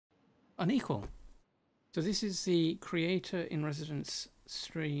Unequal. So this is the Creator in Residence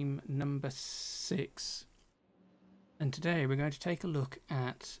stream number 6. And today we're going to take a look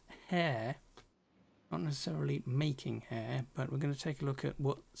at hair. Not necessarily making hair, but we're going to take a look at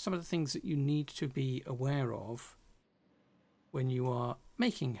what some of the things that you need to be aware of when you are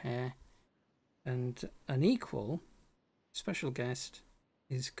making hair. And Unequal, special guest,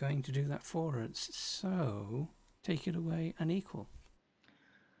 is going to do that for us. So take it away, Unequal.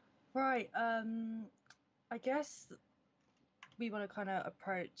 Right. I guess we want to kind of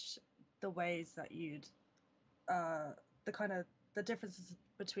approach the ways that you'd the differences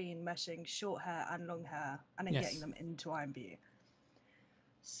between meshing short hair and long hair and then getting them into IMVU.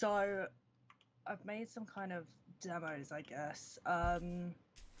 So I've made some kind of demos, I guess.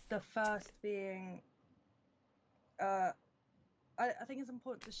 The first being, I think it's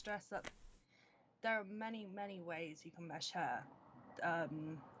important to stress that there are many, many ways you can mesh hair.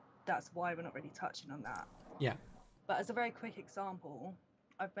 That's why we're not really touching on that. Yeah. But as a very quick example,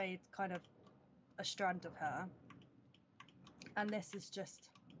 I've made kind of a strand of hair. And this is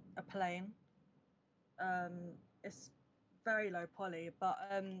just a plain. It's very low poly, but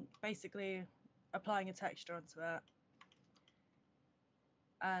basically applying a texture onto it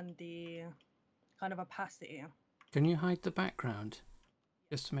and the kind of opacity. Can you hide the background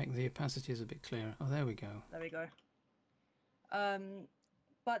just to make the opacities a bit clearer? Oh, there we go. There we go.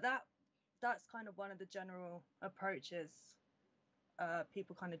 But that's kind of one of the general approaches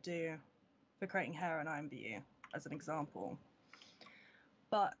people kind of do for creating hair in IMVU, as an example.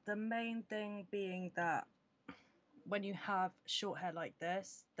 But the main thing being that when you have short hair like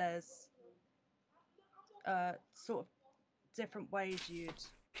this, there's sort of different ways you'd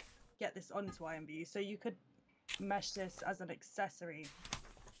get this onto IMVU. So you could mesh this as an accessory,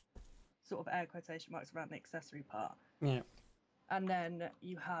 sort of air quotation marks around the accessory part. Yeah. And then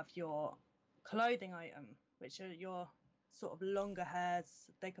you have your clothing item, which are your sort of longer hairs.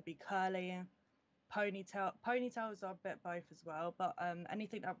 They could be curly, ponytails are a bit both as well, but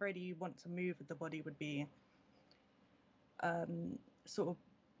anything that really you want to move with the body would be sort of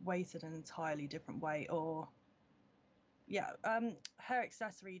weighted an entirely different way. Or hair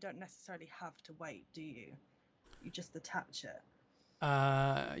accessory, you don't necessarily have to weight, do you? You just attach it.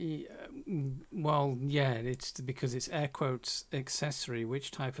 Well, yeah, it's because it's air quotes accessory.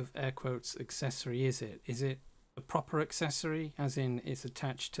 Which type of air quotes accessory is it? Is it a proper accessory, as in it's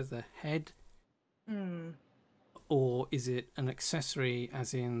attached to the head? Or is it an accessory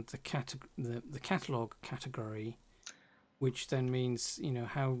as in the catalog category, which then means, you know,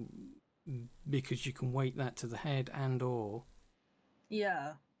 how, because you can weight that to the head and or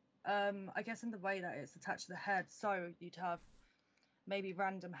I guess in the way that it's attached to the head, so you'd have maybe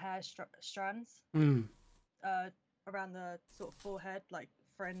random hair strands around the sort of forehead, like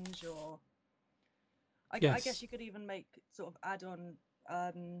fringe, or I guess you could even make sort of add on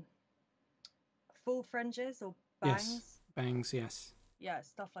full fringes or bangs. Yes, bangs, yes. Yeah,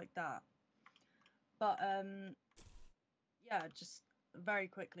 stuff like that. But just very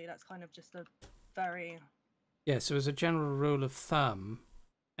quickly, that's kind of just a very... Yeah, so as a general rule of thumb,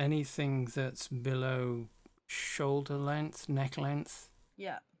 anything that's below shoulder length, neck length,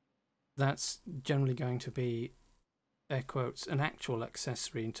 that's generally going to be, air quotes, an actual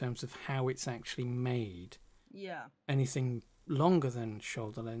accessory in terms of how it's actually made. Yeah. Anything longer than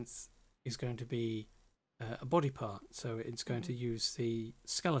shoulder length is going to be a body part, so it's going to use the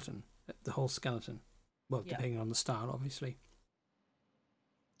skeleton, the whole skeleton. Well, depending on the style, obviously.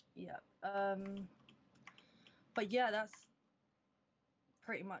 Yeah. But yeah, that's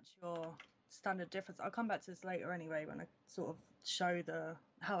pretty much your standard difference. I'll come back to this later anyway when I sort of show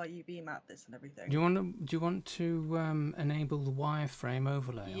how I UV map this and everything. Do you want to enable the wireframe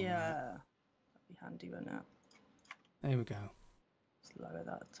overlay? Yeah, that'd be handy, wouldn't it? There we go. Just lower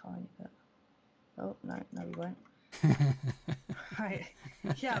that a tiny bit. Oh no, we won't. Right.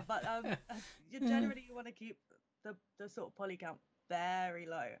 Yeah, but you generally want to keep the sort of poly count very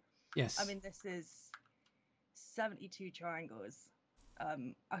low. Yes. I mean, this is 72 triangles.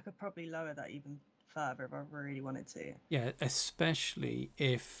 I could probably lower that even further if I really wanted to. Yeah, especially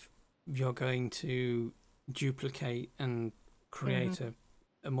if you're going to duplicate and create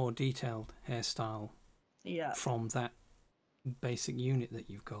a more detailed hairstyle from that basic unit that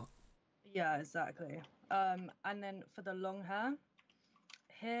you've got. Yeah, exactly. And then for the long hair,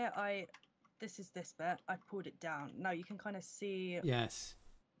 here this is this bit, I pulled it down. Now you can kind of see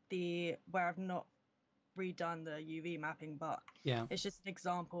where I've not redone the UV mapping, but it's just an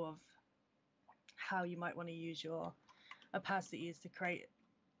example of how you might want to use your opacities to create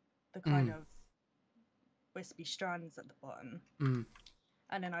the kind of wispy strands at the bottom.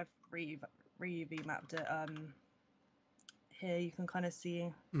 and then I've re-UV mapped it. Here you can kind of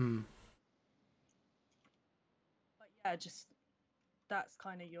see. Mm. But yeah, just that's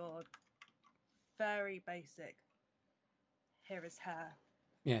kind of your very basic. Here is hair.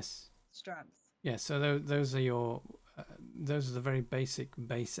 Yes. Strands. Yeah. So those are your those are the very basic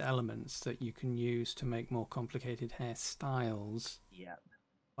base elements that you can use to make more complicated hairstyles. Yep.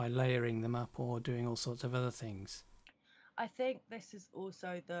 By layering them up or doing all sorts of other things. I think this is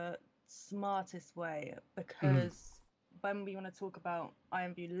also the smartest way, because when we want to talk about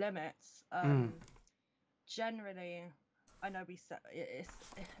IMVU limits, generally, I know we set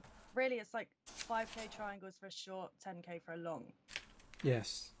it's like 5K triangles for a short, 10K for a long.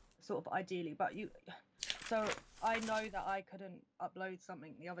 Yes. Sort of ideally, but so I know that I couldn't upload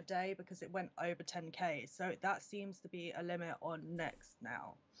something the other day because it went over 10K. So that seems to be a limit on Next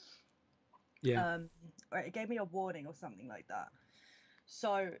now. Yeah. Or it gave me a warning or something like that.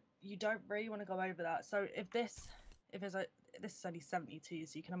 So you don't really want to go over that. So this is only 72,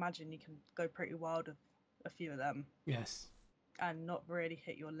 so you can imagine you can go pretty wild with a few of them. Yes. And not really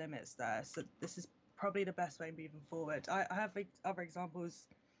hit your limits there. So this is probably the best way moving forward. I have other examples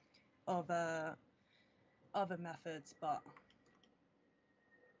of other methods, but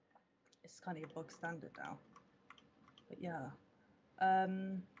it's kind of a bog standard now. But yeah.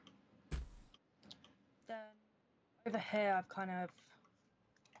 Then over here I've kind of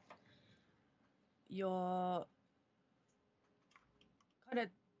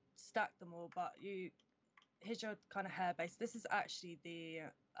stacked them all, but here's your kind of hair base. This is actually the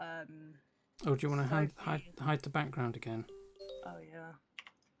oh, do you want to hide the background again? Oh yeah,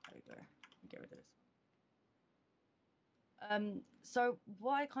 there we go. Get rid of this. So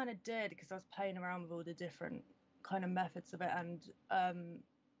what I kind of did, because I was playing around with all the different kind of methods of it, and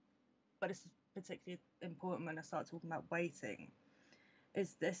but it's particularly important when I start talking about weighting,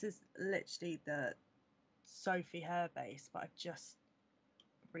 this is literally the Sophie hair base, but I've just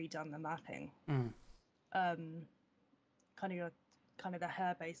redone the mapping. Kind of the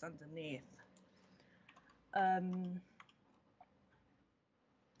hair base underneath,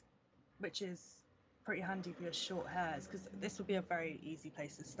 which is pretty handy for your short hairs, because this would be a very easy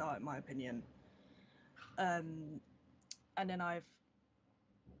place to start, in my opinion. And then I've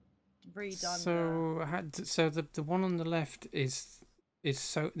redone. So the one on the left is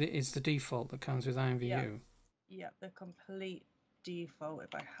the default that comes with IMVU. Yeah, the complete default.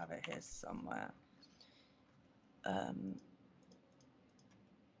 If I have it here somewhere.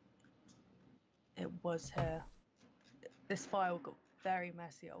 It was here. This file got very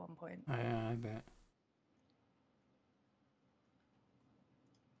messy at one point. Oh, yeah, I bet.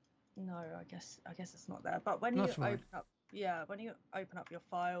 No, I guess it's not there. But when you open up, when you open up your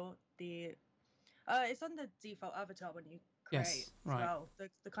file, it's on the default avatar when you create as well. The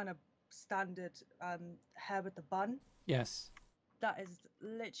kind of standard hair with the bun. Yes. That is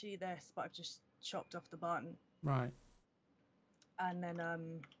literally this, but I've just chopped off the bun. Right. And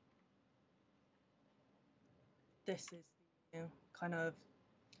then this is the kind of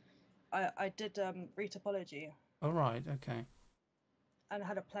I did retopology. Oh, right. Okay. And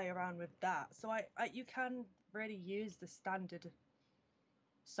had to play around with that. So you can really use the standard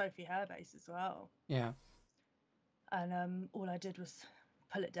Sophie hair base as well. Yeah. And all I did was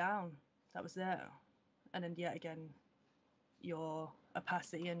pull it down. That was there. And then yet again, your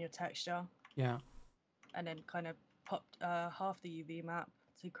opacity and your texture. Yeah. And then kind of popped half the UV map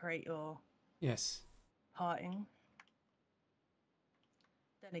to create your parting.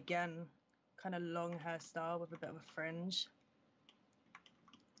 Then again, kind of long hairstyle with a bit of a fringe.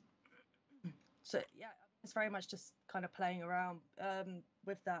 So yeah, it's very much just kind of playing around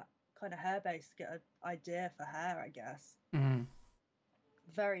with that kind of hair base to get an idea for hair, I guess.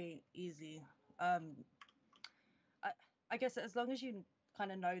 Very easy. I guess as long as you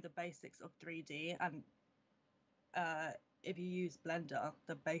kind of know the basics of 3D, and if you use Blender,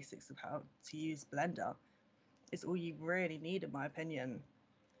 the basics of how to use Blender is all you really need, in my opinion,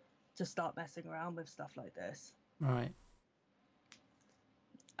 to start messing around with stuff like this. Right.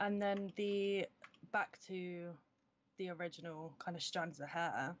 And then back to the original kind of strands of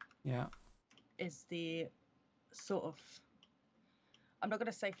hair. Yeah. Is the sort of, I'm not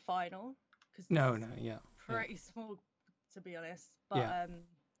going to say final, because pretty small, to be honest. But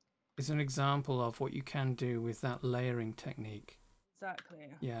it's an example of what you can do with that layering technique. Exactly.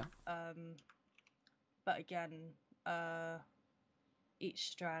 Yeah. But again,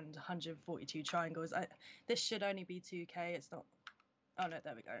 each strand 142 triangles. This should only be 2K. It's not. Oh no,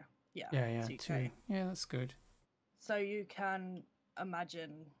 there we go. Yeah. 2K. Yeah, that's good. So you can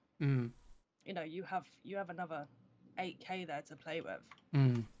imagine, you have another 8K there to play with,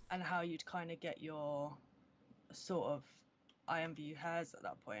 Mm. and how you'd kind of get your sort of IMVU hairs at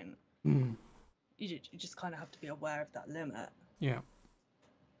that point. Mm. You just kind of have to be aware of that limit. Yeah.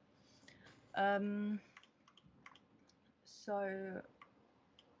 So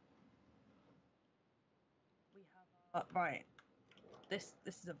we have right. This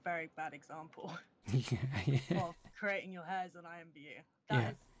is a very bad example Yeah. of creating your hairs on IMVU.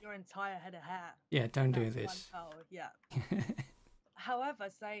 That is your entire head of hair. Yeah, don't do this. One curl, yeah. However,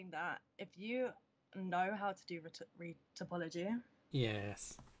 saying that, if you know how to do retopology,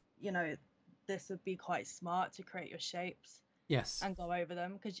 yes, you know, this would be quite smart to create your shapes. Yes. And go over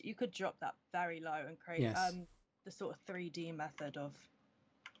them, because you could drop that very low and create the sort of 3D method of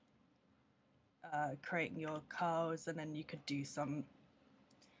creating your curls, and then you could do some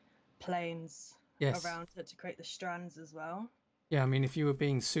planes around it to create the strands as well. Yeah, I mean, if you were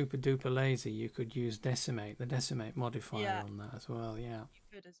being super duper lazy, you could use decimate, the decimate modifier on that as well. Yeah, you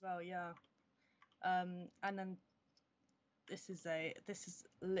could as well. Yeah, and then this is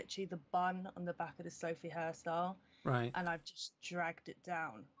literally the bun on the back of the Sophie hairstyle. Right. And I've just dragged it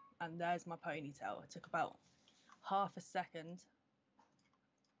down, and there's my ponytail. It took about half a second,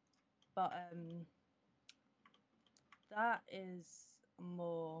 but that is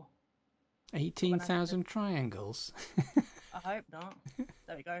more 18,000 triangles. I hope not.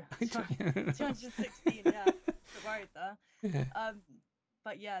 There we go. 216. Yeah, not worried there. Yeah.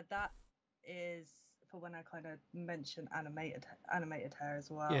 But yeah, that is for when I kind of mention animated hair as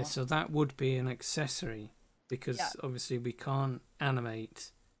well. Yeah, so that would be an accessory, because obviously we can't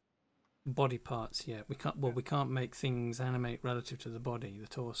animate body parts yet. We can't. Well, we can't make things animate relative to the body, the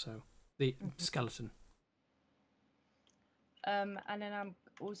torso, the skeleton. And then I'm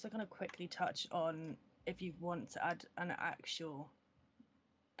also going to quickly touch on if you want to add an actual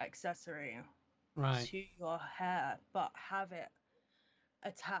accessory to your hair, but have it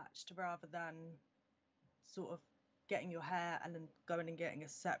attached rather than sort of getting your hair and then going and getting a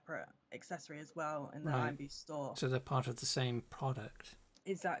separate accessory as well in the IMVU store. So they're part of the same product.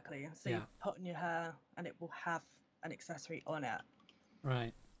 Exactly. So you put on your hair and it will have an accessory on it.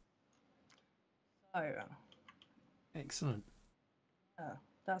 Right. So excellent.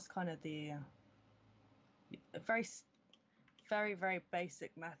 That's kind of the very, very, very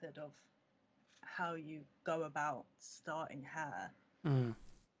basic method of how you go about starting hair.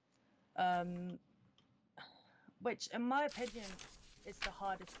 Which, in my opinion, is the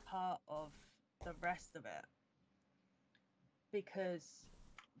hardest part of the rest of it, because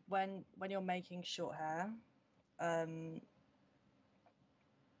when you're making short hair,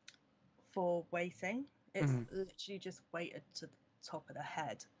 for weighting, it's literally just weighted to the top of the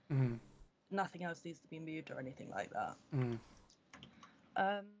head. Nothing else needs to be moved or anything like that.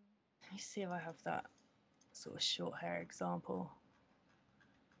 Let me see if I have that sort of short hair example.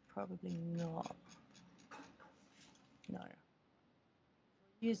 Probably not. No.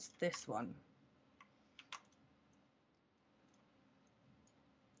 Use this one.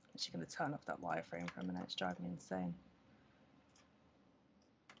 I'm actually going to turn off that wireframe for a minute. It's driving me insane.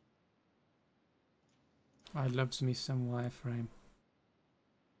 I loves me some wireframe.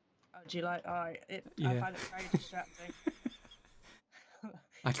 Oh, do you like? I find it very distracting.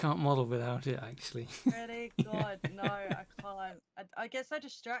 I can't model without it, actually. Really? God, no, I can't. I get so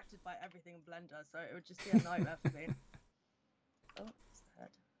distracted by everything in Blender, so it would just be a nightmare for me. Oh, it's the head.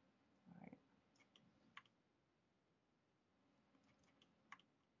 Right.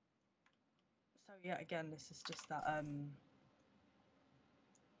 So yeah, again, this is just that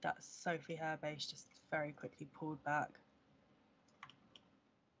that Sophie hair base just very quickly pulled back.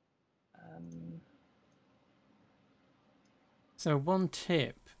 So one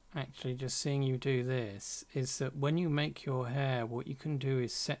tip, actually, just seeing you do this, is that when you make your hair, what you can do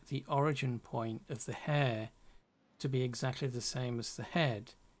is set the origin point of the hair to be exactly the same as the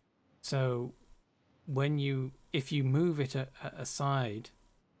head. So if you move it aside,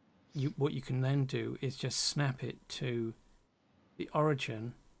 what you can then do is just snap it to the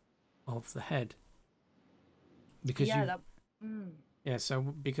origin of the head. Because so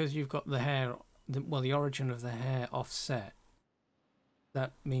because you've got the hair, the origin of the hair offset,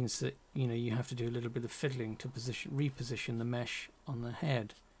 that means that you have to do a little bit of fiddling to reposition the mesh on the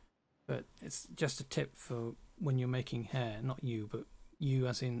head. But it's just a tip for when you're making hair, not you, but you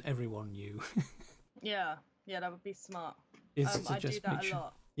as in everyone, you. yeah, that would be smart. I do that a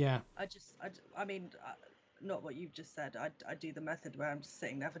lot. Yeah. I mean, not what you've just said. I do the method where I'm just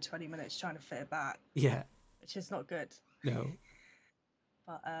sitting there for 20 minutes trying to fit it back. Yeah. Which is not good. No.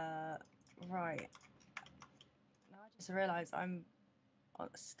 But right. Now I just realised I'm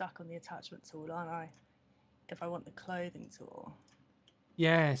stuck on the attachment tool, aren't I? if I want the clothing tool.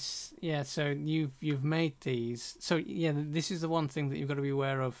 Yes, yeah. So you've made these. So yeah, this is the one thing that you've got to be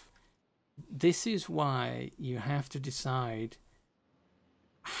aware of. This is why you have to decide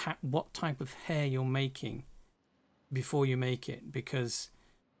what type of hair you're making before you make it, because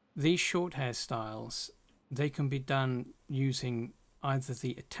these short hairstyles, they can be done using either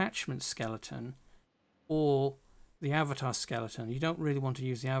the attachment skeleton or the avatar skeleton. You don't really want to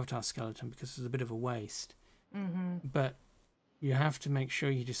use the avatar skeleton because it's a bit of a waste. But you have to make sure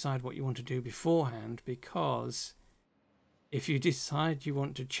you decide what you want to do beforehand, because if you decide you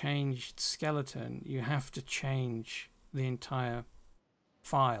want to change skeleton, you have to change the entire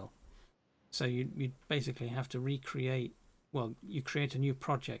file. So you basically have to recreate, well, you create a new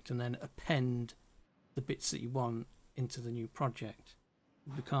project and then append the bits that you want into the new project.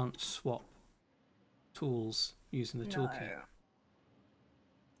 You can't swap tools using the toolkit.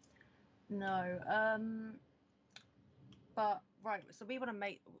 No. But right, so we want to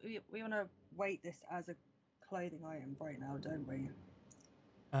make we want to weight this as a clothing item right now, don't we?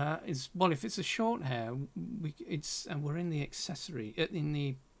 Well, if it's a short hair, we're in the accessory, in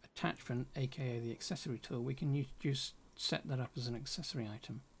the attachment, aka the accessory tool. We can just set that up as an accessory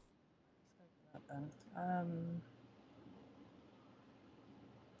item. Let's go for that then.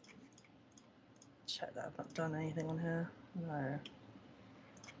 Check that I've not done anything on here. No.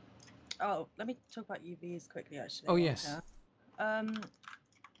 Oh, let me talk about UVs quickly, actually. Oh yes.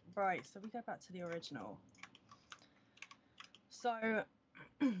 Right. So we go back to the original. So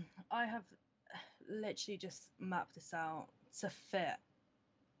I have literally just mapped this out to fit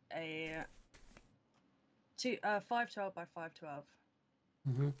a 512 by 512,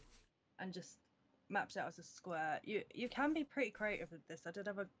 and just mapped it out as a square. You can be pretty creative with this. I did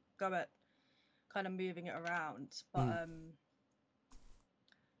have a go at kind of moving it around, but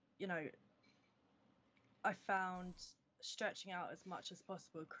you know, I found stretching out as much as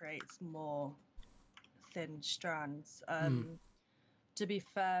possible creates more thin strands. To be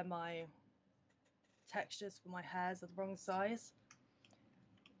fair, my textures for my hairs are the wrong size.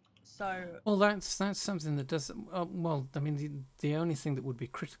 So well, that's something that does well. I mean, the only thing that would be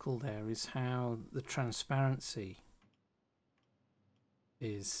critical there is how the transparency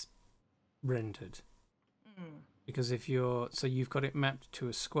is rendered. Because if you've got it mapped to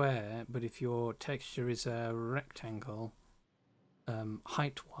a square, but if your texture is a rectangle,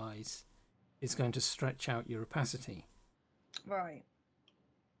 height-wise, it's going to stretch out your opacity. Right.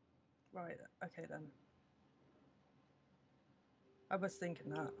 Okay then. I was thinking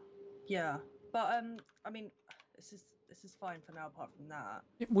that. Yeah, but I mean, this is fine for now. Apart from that,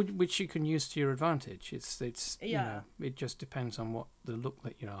 which you can use to your advantage. It's yeah. You know, it just depends on what the look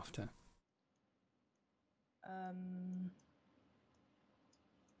that you're after.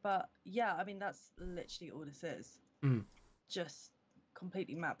 But yeah, I mean that's literally all this is. Just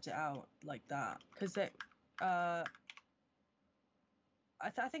completely mapped it out like that, because it I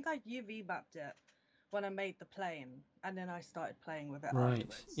think I UV mapped it when I made the plane, and then I started playing with it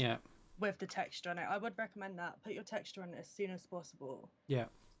afterwards. Yeah. With the texture on it, I would recommend that. Put your texture on it as soon as possible. Yeah.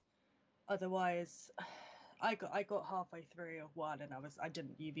 Otherwise, I got halfway through one and I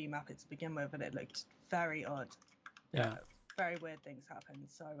didn't UV map it to begin with, and it looked very odd. Yeah. Very weird things happen.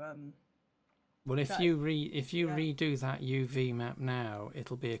 So well, if you redo that UV map now,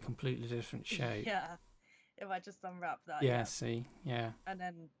 it'll be a completely different shape. Yeah. If I just unwrap that. Yeah. See. Yeah. And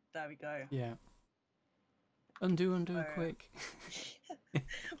then there we go. Yeah. Undo quick.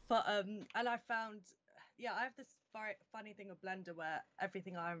 But and I found, I have this funny thing with Blender where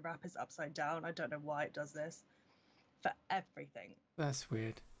everything I unwrap is upside down. I don't know why it does this for everything. That's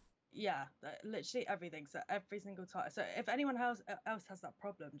weird. Yeah, literally everything. So every single time. So if anyone else has that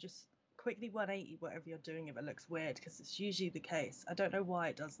problem, just quickly 180 whatever you're doing if it looks weird, because it's usually the case. I don't know why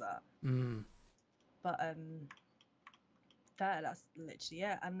it does that. But that's literally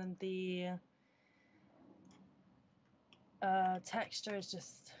it. And then the texture is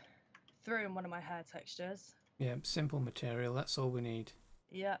just threw in one of my hair textures. Yeah, simple material. That's all we need.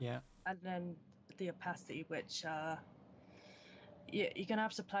 Yeah. Yeah. And then the opacity, which you're gonna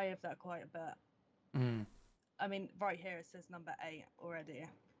have to play with that quite a bit. I mean, right here it says number 8 already.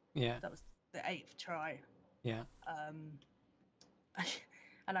 Yeah. That was the 8th try. Yeah.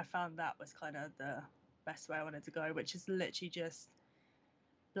 And I found that was kind of the best way I wanted to go, which is literally just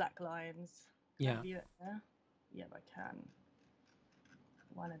black lines. Can I view it there? Yeah, I can.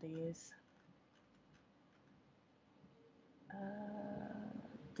 One of these.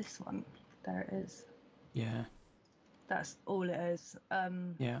 This one. There it is. Yeah. That's all it is.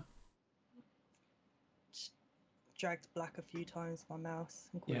 Yeah. Dragged black a few times with my mouse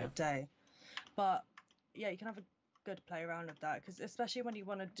and called it a day. But yeah, you can have a good play around with that, because especially when you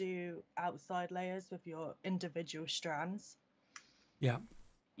want to do outside layers with your individual strands, Yeah.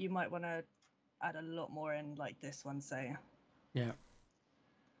 you might want to add a lot more in, like this one, say. Yeah.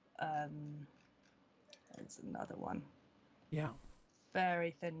 It's another one. Yeah.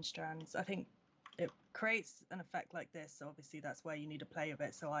 Very thin strands. I think it creates an effect like this, so obviously that's where you need to play with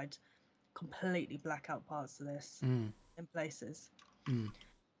it. So I'd completely black out parts of this in places.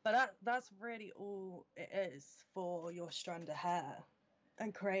 But that's really all it is for your strand of hair,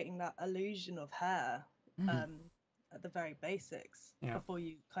 and creating that illusion of hair at the very basics before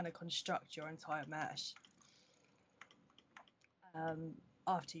you kind of construct your entire mesh.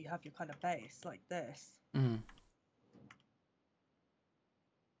 After you have your kind of base like this.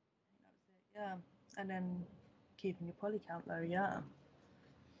 Yeah, and then keeping your poly count low, yeah.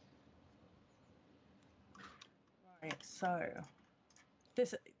 Right, so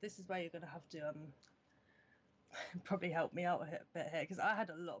this is where you're gonna have to probably help me out a bit here, because I had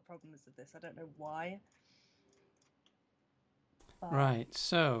a lot of problems with this. I don't know why. Right.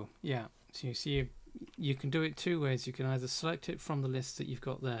 So yeah. So you see, you can do it two ways. You can either select it from the list that you've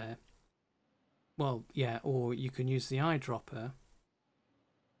got there. Well, yeah, or you can use the eyedropper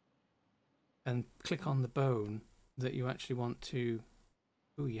and click on the bone that you actually want to.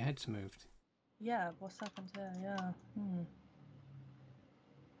 Oh, your head's moved. Yeah, what's happened here? Yeah.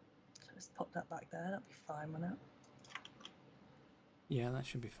 So just pop that back there. That'll be fine, won't it? Yeah, that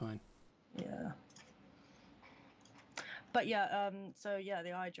should be fine. Yeah. But yeah, so yeah,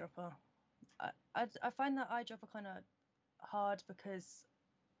 the eyedropper. I find that eyedropper kind of hard, because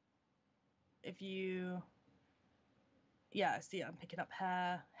if you, yeah, see, I'm picking up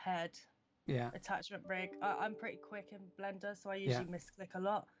hair, head, attachment rig. I'm pretty quick in Blender, so I usually misclick a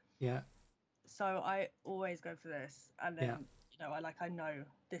lot. Yeah. So I always go for this, and then you know, I know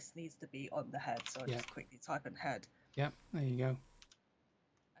this needs to be on the head, so I just quickly type in head. Yep. There you go.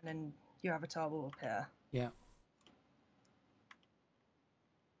 And then your avatar will appear. Yeah.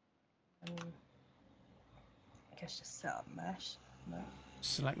 I guess just set up mesh. No.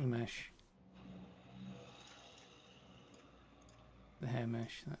 Select the mesh. The hair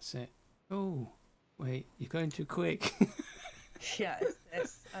mesh. That's it. Oh, wait, you're going too quick. Yeah, it's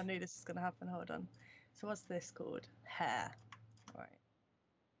this. I knew this was going to happen. Hold on. So what's this called? Hair. Right.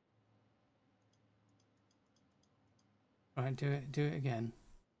 Right, do it again.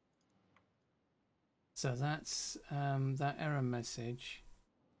 So that's that error message.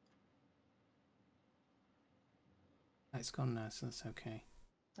 That's gone now, so that's okay.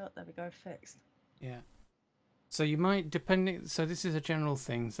 Oh, there we go, fixed. Yeah. So you might, depending, so this is a general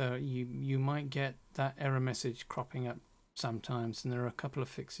thing, so you might get that error message cropping up sometimes, and there are a couple of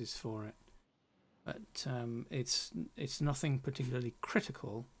fixes for it. But it's nothing particularly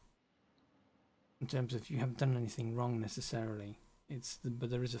critical in terms of you haven't done anything wrong necessarily. But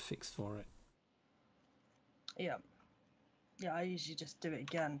there is a fix for it. Yeah. Yeah, I usually just do it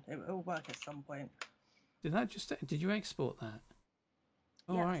again. It will work at some point. Did you export that?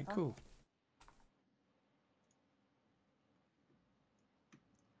 Oh, yeah, right, cool.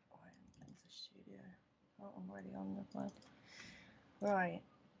 Studio. Oh, I'm already on the one. Right.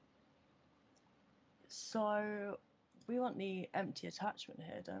 So we want the empty attachment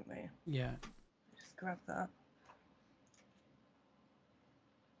here, don't we? Yeah. Just grab that.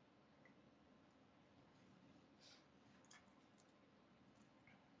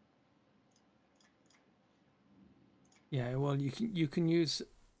 Yeah, well, you can use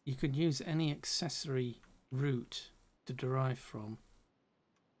any accessory root to derive from.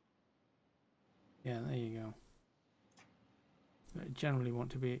 Yeah, there you go. But generally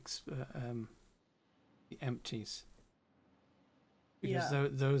want to be the empties, because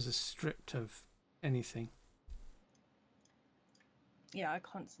those are stripped of anything. Yeah, I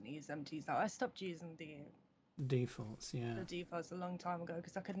constantly use empties now. I stopped using the defaults. Yeah. The defaults a long time ago,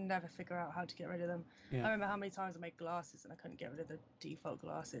 because I could never figure out how to get rid of them. Yeah. I remember how many times I made glasses and I couldn't get rid of the default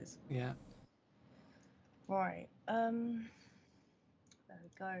glasses. Yeah. Right. There we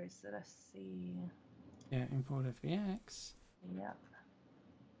go. So let's see. Yeah, import FBX. Yep.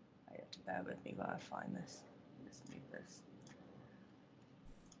 You have to bear with me while I find this. Let's move this.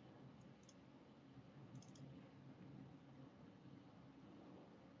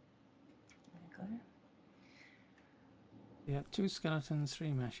 There you go. Yeah, 2 skeletons,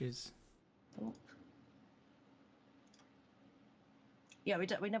 3 meshes. Oh. Yeah,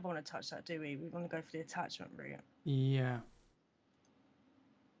 we never want to touch that, do we? We want to go for the attachment route. Yeah.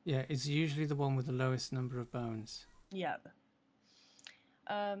 Yeah, it's usually the one with the lowest number of bones. Yep.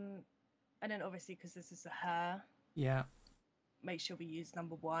 And then obviously, because this is a hair. Yeah. Make sure we use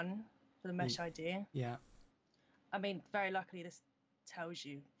number 1. for the mesh ID. Yeah. I mean, very luckily, this tells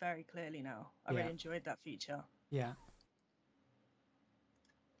you very clearly now. I really enjoyed that feature. Yeah.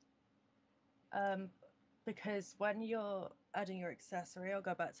 Because when you're adding your accessory, I'll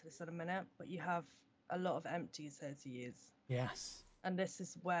go back to this in a minute, but you have a lot of empties here to use. Yes. And this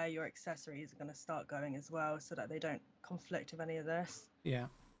is where your accessories are going to start going as well, so that they don't conflict with any of this. Yeah.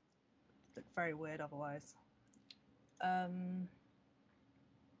 Look very weird otherwise.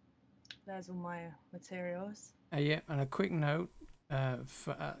 There's all my materials. Yeah, and a quick note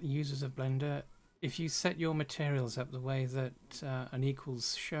for users of Blender, if you set your materials up the way that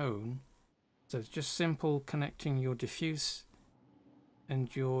Unequal's shown, so it's just simple connecting your diffuse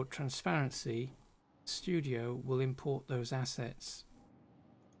and your transparency, Studio will import those assets.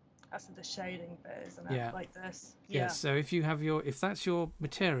 That's the shading bit, isn't it? Yeah. Like this. Yeah. So if you have if that's your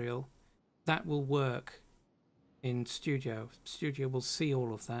material, that will work in Studio. Studio will see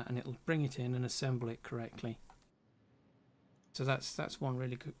all of that and it'll bring it in and assemble it correctly. So that's one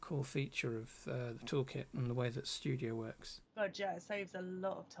really good core feature of the toolkit and the way that Studio works. God, yeah, it saves a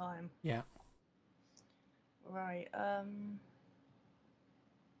lot of time. Yeah. Right.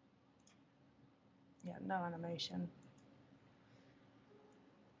 Yeah, no animation.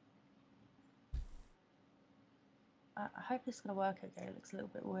 I hope it's gonna work okay. It looks a little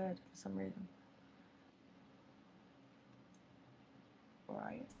bit weird for some reason.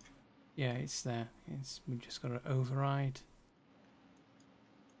 Right. Yeah, it's there. We've just got to override.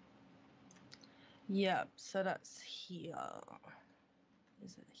 Yeah, so that's here.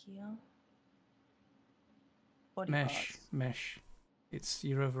 Is it here? Body parts. Mesh.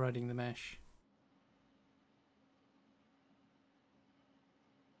 You're overriding the mesh.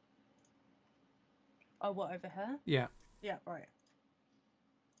 Oh, what, over here? Yeah. Yeah, right.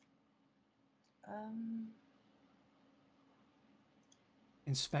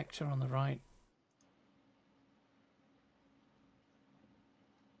 Inspector on the right.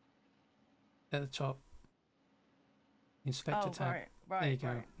 At the top. Inspector tab. Right, there you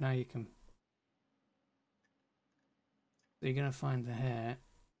go. Now you can. So you're going to find the hair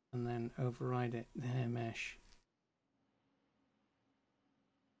and then override it, the hair mesh.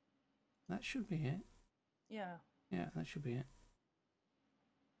 That should be it. Yeah. Yeah, that should be it.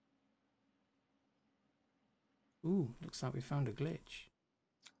 Ooh, looks like we found a glitch.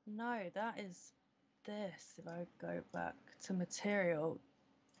 No, that is this. If I go back to material,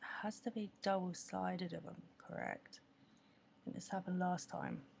 it has to be double-sided if I'm correct. I think this happened last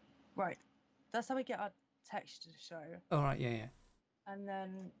time. Right. That's how we get our texture to show. All right, yeah. And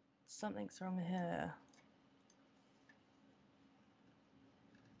then something's wrong here.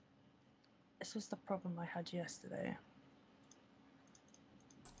 This was the problem I had yesterday.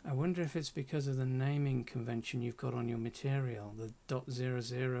 I wonder if it's because of the naming convention you've got on your material, the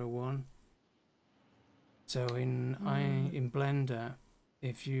 .001. So in Blender,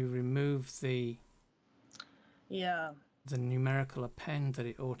 if you remove the numerical append that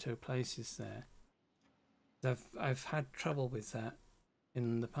it auto places there, I've had trouble with that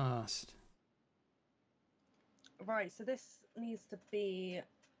in the past. Right, so this needs to be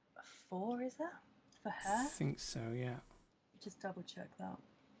a 4, is it? For hair? I think so, yeah. Just double check that.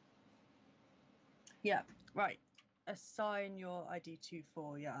 Yeah, right. Assign your ID to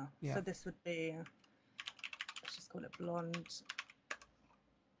 4, yeah. So this would be, let's just call it blonde.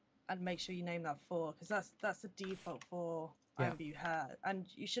 And make sure you name that 4, because that's the default for IMVU hair. And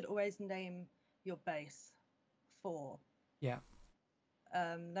you should always name your base 4. Yeah.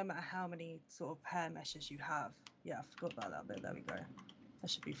 No matter how many sort of hair meshes you have. Yeah, I forgot about that bit. There we go. That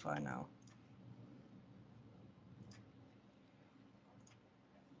should be fine now.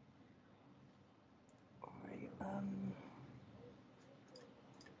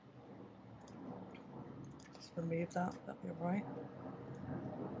 Just remove that. That'll be alright.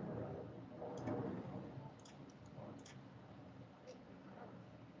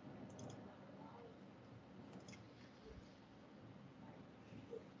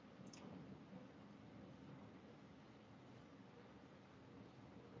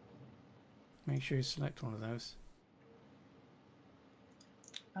 Make sure you select one of those.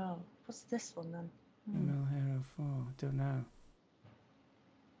 Oh, what's this one then? Mill Hero 4, don't know.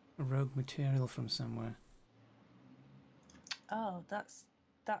 A rogue material from somewhere. Oh, that's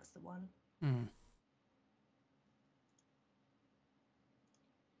the one.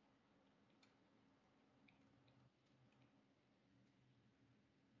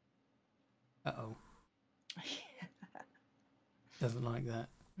 Uh-oh. Doesn't like that.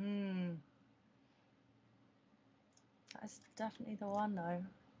 That's definitely the one though.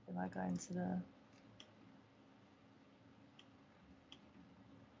 If I go into the...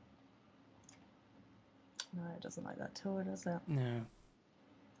 No, it doesn't like that tool, does it? No.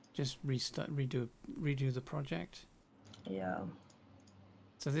 Just redo the project. Yeah.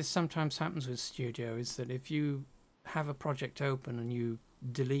 So this sometimes happens with Studio, is that if you have a project open and you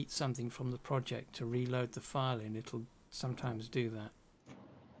delete something from the project to reload the file in, it'll sometimes do that.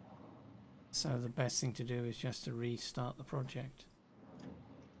 So the best thing to do is just to restart the project.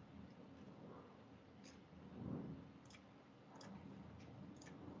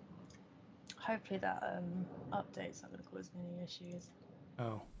 Hopefully that update's not going to cause me any issues.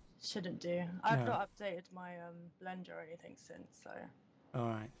 Oh. Shouldn't do. I've not updated my Blender or anything since, so. All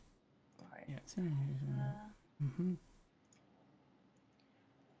right. Right. Yeah.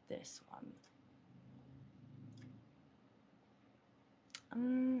 This one.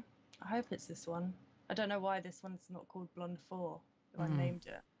 I hope it's this one. I don't know why this one's not called Blonde 4. If I named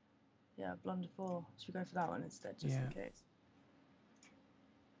it. Yeah, Blonde 4. Should we go for that one instead, just in case?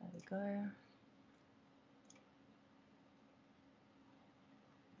 There we go.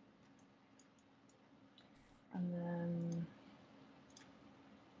 And then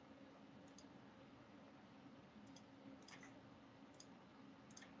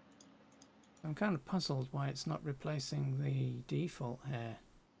I'm kind of puzzled why it's not replacing the default hair.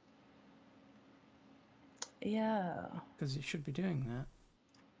 Yeah. Because it should be doing that.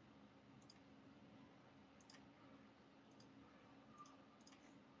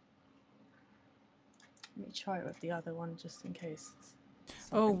 Let me try it with the other one just in case.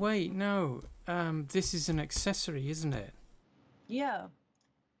 Oh wait, no. This is an accessory, isn't it? Yeah.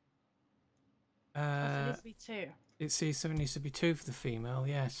 It needs to be 2. So it needs to be 2 for the female,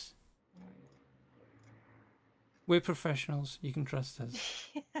 yes. We're professionals, you can trust us.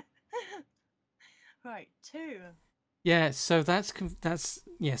 Right, 2. Yeah, so that's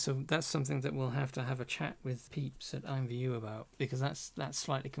something that we'll have to have a chat with peeps at IMVU about, because that's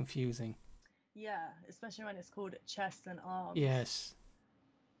slightly confusing. Yeah, especially when it's called chest and arms. Yes.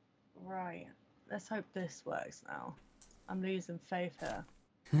 Right. Let's hope this works now. I'm losing faith here.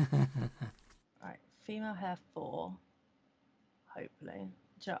 Right, female hair 4. Hopefully.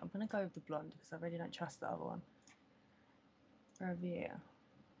 I'm going to go with the blonde because I really don't trust the other one. Review.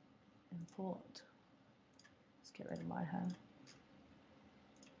 Import. Let's get rid of my hair.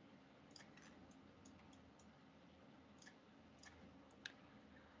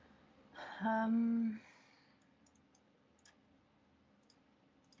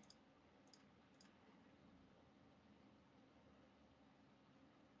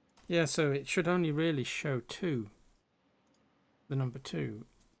 Yeah, so it should only really show 2. The number 2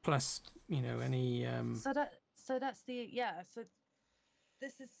 plus, any So that's the so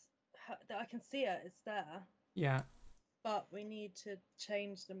this is that I can see it, it's there. Yeah. But we need to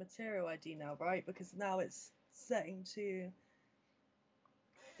change the material ID now, right? Because now it's setting to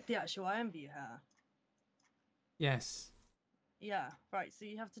the actual IMVU hair. Yes. Yeah, right. So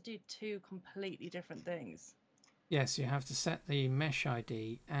you have to do 2 completely different things. Yes, you have to set the mesh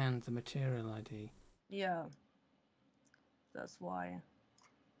ID and the material ID. Yeah. That's why.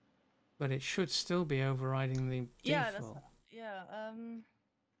 But it should still be overriding the default. Yeah.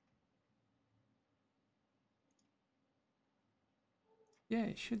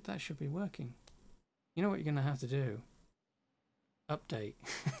 Yeah, that should be working. You know what you're going to have to do? Update.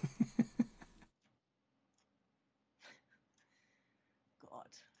 God.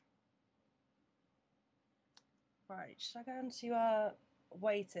 Right, should I go into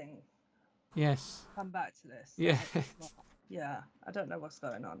waiting? Yes. Come back to this. Yeah. Yeah, I don't know what's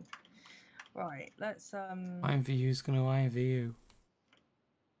going on. Right, let's IMVU's going to IMVU.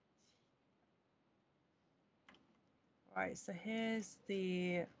 Right, so here's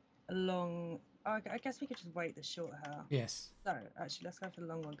the long. Oh, I guess we could just wait the short hair. Yes. No, actually, let's go for the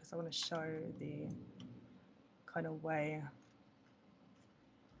long one because I want to show the kind of way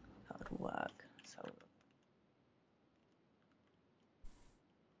how it would work. So.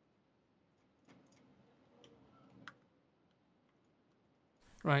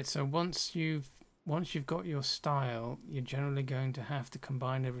 Right, so once you've got your style, you're generally going to have to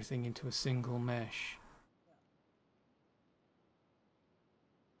combine everything into a single mesh.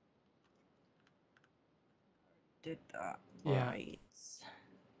 Did that right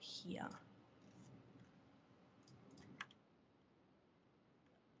here.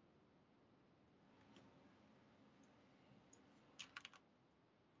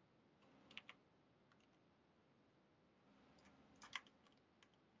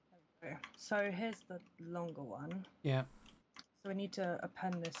 Okay, so here's the longer one. Yeah. So we need to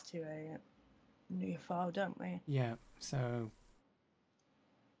append this to a new file, don't we? Yeah, so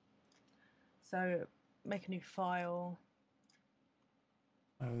make a new file.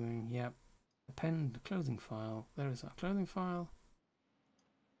 Yep. append the clothing file. There is our clothing file.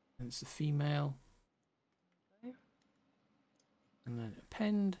 And it's a female. Okay. And then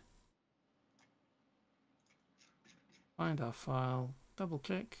append. Find our file. Double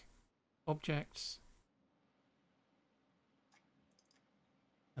click. Objects.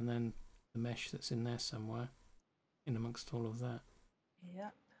 And then the mesh that's in there somewhere. In amongst all of that.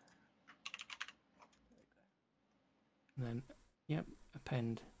 Yep. And then, yep,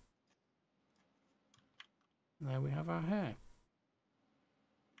 append. And there we have our hair.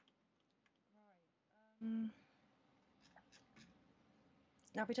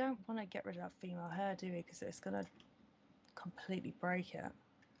 Now we don't want to get rid of that female hair, do we? Because it's going to completely break it.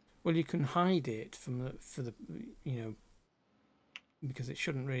 Well, you can hide it from the because it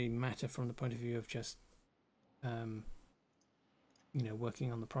shouldn't really matter from the point of view of just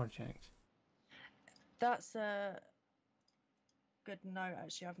working on the project. That's a good note,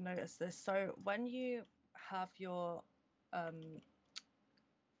 actually. I've noticed this. So when you have your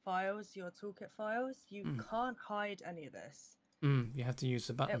files, your toolkit files, you can't hide any of this. You have to use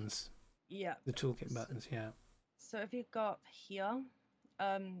the buttons. Yeah. The toolkit buttons, yeah. So if you go up here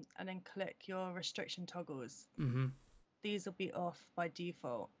and then click your restriction toggles, these will be off by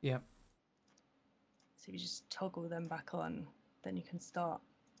default. Yeah. So you just toggle them back on, then you can start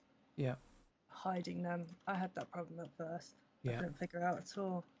hiding them. I had that problem at first. I couldn't figure it out at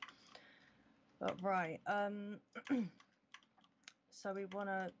all. But right, so we want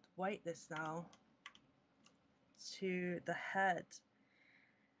to weight this now to the head.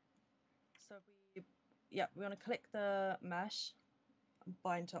 So we want to click the mesh and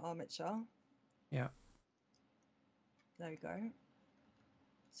bind to armature. Yeah. There we go.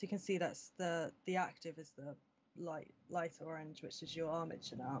 So you can see that's the active is the light orange, which is your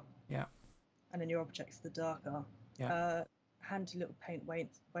armature now. Yeah. And then your object's the darker. Yeah. Handy little paint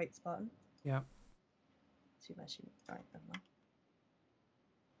weights button. Yeah. Too meshy. Right, never mind.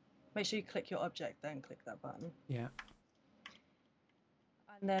 Make sure you click your object, then click that button. Yeah.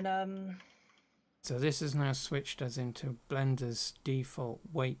 And then so this is now switched us into Blender's default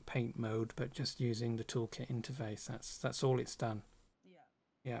weight paint mode, but just using the toolkit interface. That's all it's done. Yeah.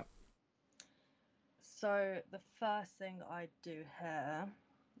 Yeah. So the first thing I do here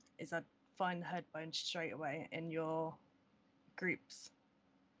is I find the head bone straight away in your groups.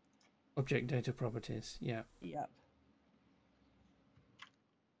 Object data properties. Yeah. Yep.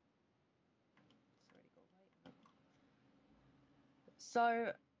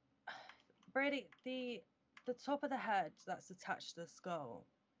 So really the top of the head that's attached to the skull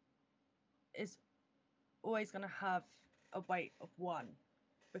is always going to have a weight of 1,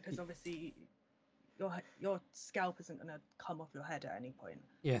 because obviously your scalp isn't going to come off your head at any point.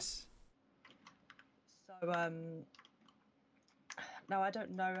 Yes. So now I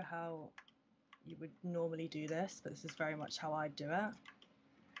don't know how you would normally do this, but this is very much how I do it,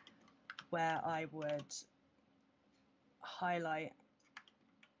 where I would highlight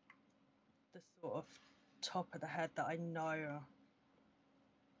the sort of top of the head that I know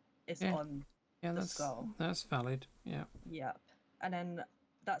is on the skull. That's valid. Yeah. Yep. And then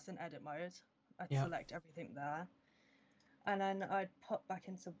that's in edit mode. I'd select everything there. And then I'd pop back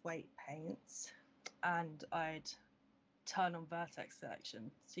into weight paints and I'd turn on vertex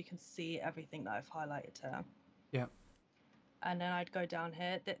selection so you can see everything that I've highlighted here. Yeah. And then I'd go down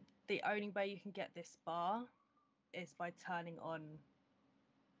here. The only way you can get this bar is by turning on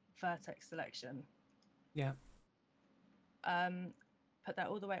vertex selection. Yeah. Put that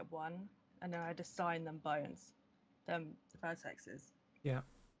all the way at 1, and then I'd assign them bones, the vertexes. Yeah.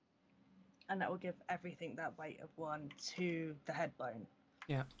 And that will give everything that weight of 1 to the head bone.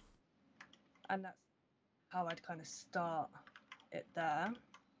 Yeah. And that's how I'd kind of start it there.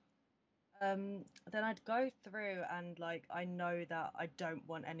 Then I'd go through and I know that I don't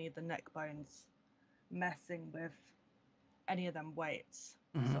want any of the neck bones messing with any of them weights.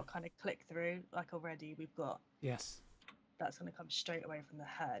 So I'll kind of click through, already we've got. Yes. That's going to come straight away from the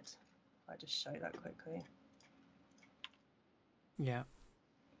head. I'll just show that quickly. Yeah.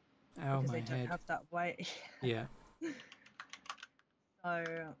 Oh, because my they don't head. have that weight. Yeah. So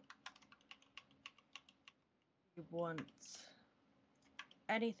you want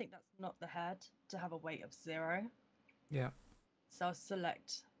anything that's not the head to have a weight of 0. Yeah. So I'll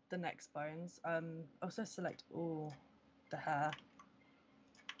select the next bones. Also select all the hair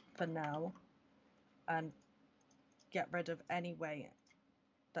for now and get rid of any weight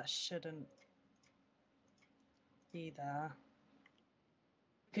that shouldn't be there.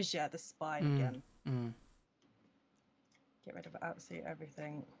 Because the spine again. Get rid of absolutely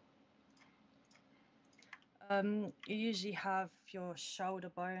everything. You usually have your shoulder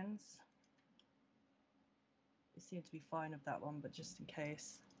bones You seem to be fine with that one, but just in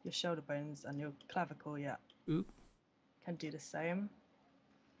case, your shoulder bones and your clavicle, yeah, can do the same.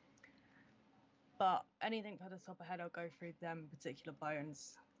 But anything for the top of head, I'll go through them particular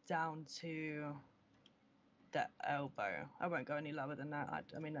bones down to the elbow. I won't go any lower than that.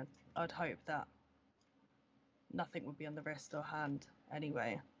 I'd hope that nothing would be on the wrist or hand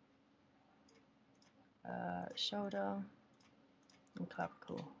anyway. Shoulder and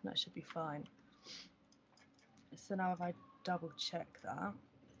clavicle, that should be fine. So now if I double check that,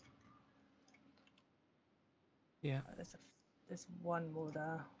 yeah, there's one more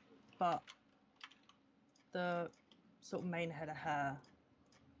there, but the sort of main head of hair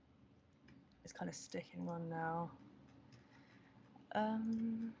is kind of sticking on now.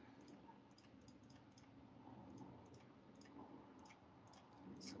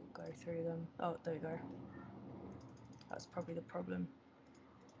 So we'll go through them. Oh, there we go. That's probably the problem.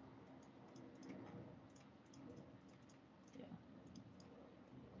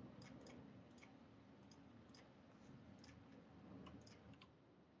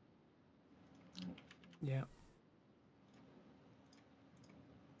 Yeah.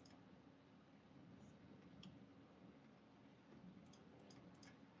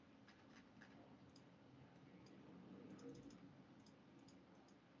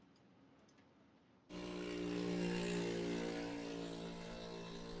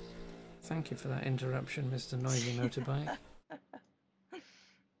 Thank you for that interruption, Mr. Noisy Motorbike.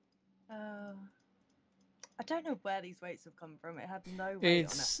 I don't know where these weights have come from. It had no weight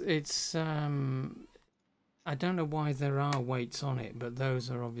on it. I don't know why there are weights on it, but those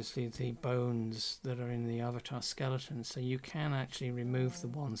are obviously the bones that are in the avatar skeleton, so you can actually remove the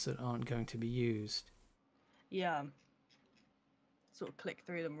ones that aren't going to be used. Yeah. Sort of click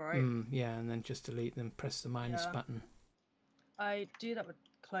through them, right? Yeah, and then just delete them, press the minus button. I do that with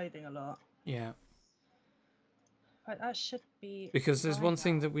clothing a lot. Yeah. Right, that should be because there's one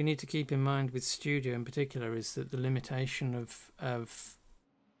thing that we need to keep in mind with Studio in particular is that the limitation of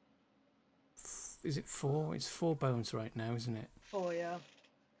is it 4? It's 4 bones right now, isn't it? 4, yeah.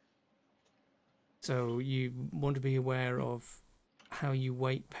 So you want to be aware of how you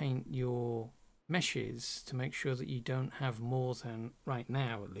weight paint your meshes to make sure that you don't have more than, right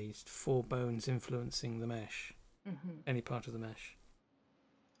now at least, 4 bones influencing the mesh, any part of the mesh.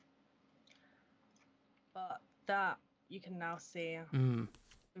 But that you can now see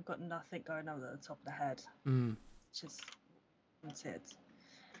we've got nothing going on at the top of the head, which is wanted.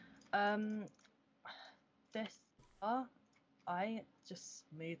 This I just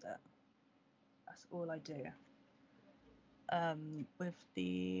smooth it. That's all I do. With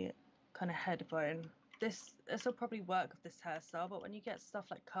the kind of head bone, this will probably work with this hairstyle, but when you get stuff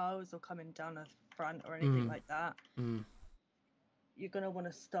like curls or coming down the front or anything like that, you're gonna want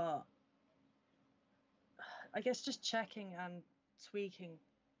to start, I guess, just checking and tweaking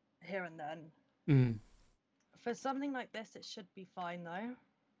here and then. For something like this, it should be fine though.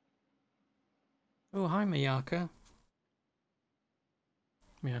 Oh, hi Miyaka.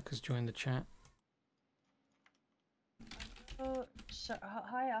 Miyaka's joined the chat. Oh,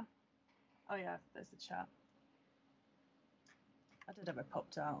 hiya. Oh yeah, there's the chat. I don't know if it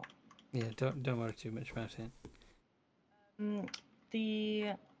popped out. Yeah, don't worry too much about it.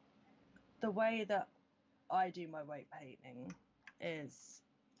 The way that I do my weight painting is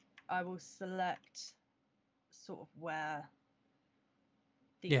I will select sort of where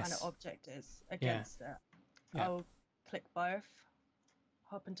the kind of object is against it. Yeah. I'll click both,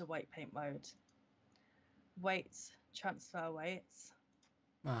 hop into weight paint mode, weights, transfer weights.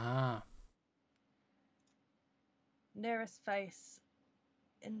 Nearest face,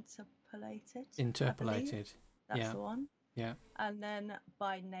 interpolated. That's the one. Yeah. And then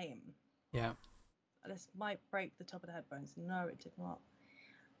by name. Yeah. This might break the top of the head bones. No, it did not.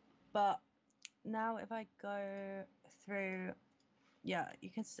 But now if I go through, you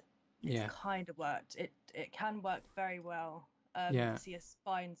can see it's kind of worked. It can work very well. You can see your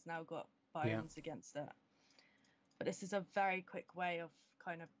spine's now got bones against it. But this is a very quick way of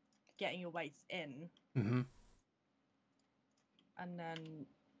kind of getting your weights in. And then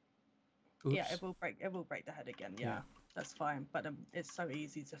it will break the head again. Yeah. That's fine. But it's so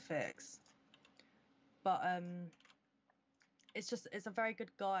easy to fix. But it's a very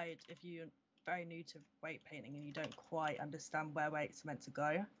good guide if you're very new to weight painting and you don't quite understand where weights are meant to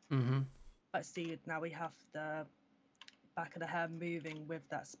go. But see, now we have the back of the hair moving with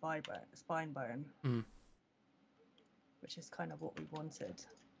that spine bone, which is kind of what we wanted.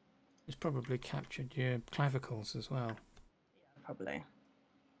 It's probably captured your clavicles as well. Yeah, probably.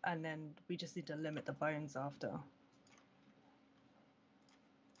 And then we just need to limit the bones after.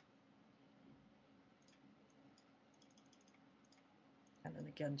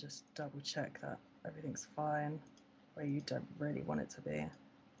 again, just double check that everything's fine where you don't really want it to be.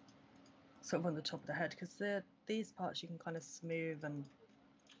 Sort of on the top of the head, because these parts you can kind of smooth and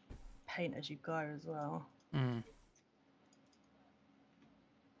paint as you go as well. Mm.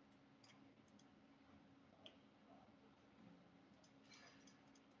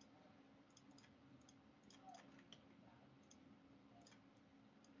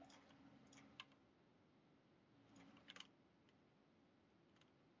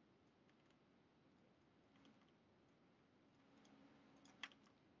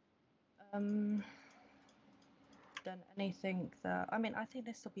 Then anything that, I mean, I think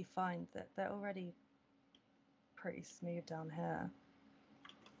this will be fine, that they're already pretty smooth down here.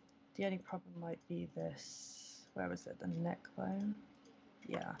 The only problem might be this, where was it, the neck bone?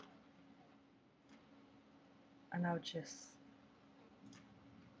 Yeah. And I'll just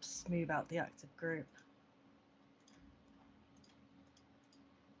smooth out the active group.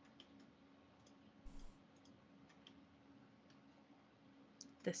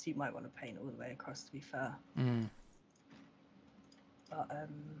 This you might want to paint all the way across, to be fair. Mm. But Yeah,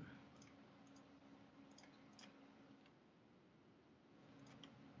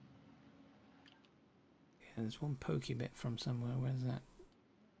 there's one pokey bit from somewhere. Where's that?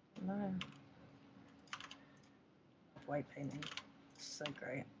 no. White painting, so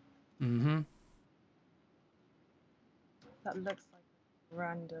great. Mm-hmm. That looks like a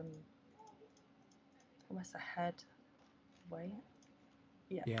random, almost a head weight.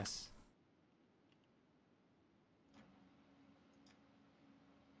 Yeah. Yes.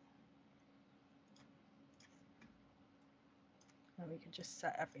 And we can just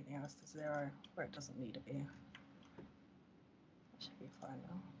set everything else to 0 where it doesn't need to be. That should be fine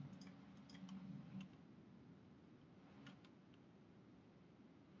now.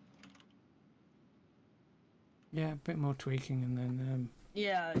 Yeah, a bit more tweaking, and then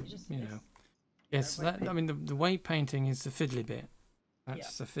Yeah, you just, you know. Yes, white that, I mean the weight painting is the fiddly bit.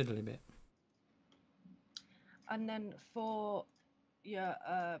 That's Yeah. the fiddly bit. And then for your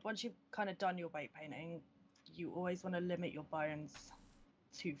once you've kind of done your weight painting, you always want to limit your bones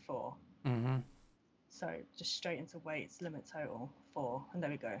to 4. Mm-hmm. So just straight into weights, limit total 4, and there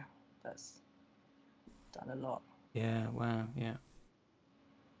we go. That's done a lot. Yeah. Wow. Yeah.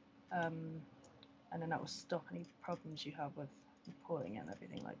 And then that will stop any problems you have with pulling and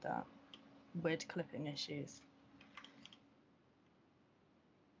everything like that. Weird clipping issues.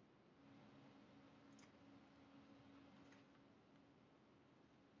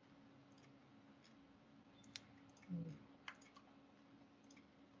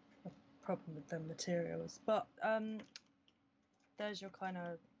 A problem with the materials, but there's your kind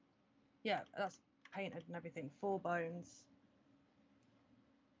of, yeah, that's painted and everything. 4 bones.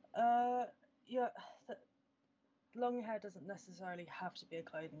 Yeah, long hair doesn't necessarily have to be a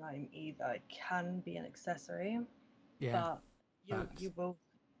clothing item either. It can be an accessory, Yeah. but you will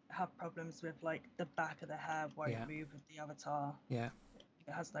have problems with like the back of the hair won't move with the avatar. Yeah.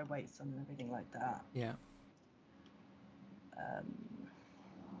 It has no weights and everything like that. Yeah.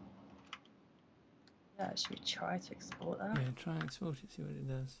 Yeah, should we try to export that? Yeah. Try and export it. See what it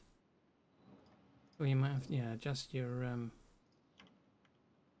does. Or you might have, yeah, adjust your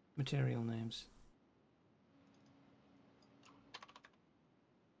material names.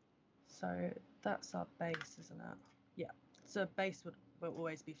 So that's our base, isn't it? Yeah. So base will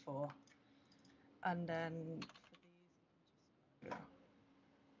always be 4. And then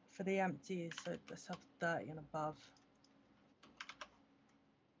for the empties, so let's have 30 and above.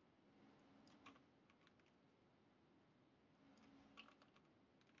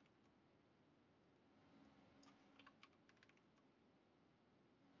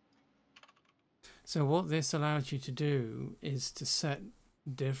 So what this allows you to do is to set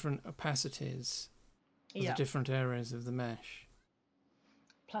different opacities for the different areas of the mesh.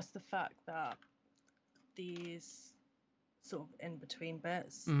 Plus the fact that these sort of in between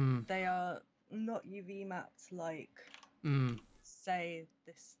bits, they are not UV mapped like, say,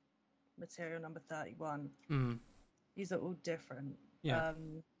 this material number 31. These are all different. Yeah.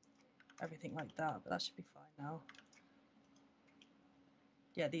 Everything like that, but that should be fine now.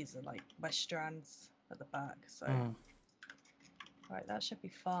 Yeah, these are like my strands at the back, so right, that should be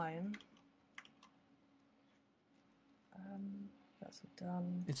fine. That's all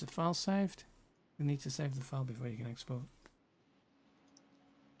done. Is the file saved? You need to save the file before you can export.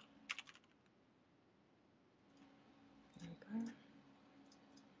 There we go.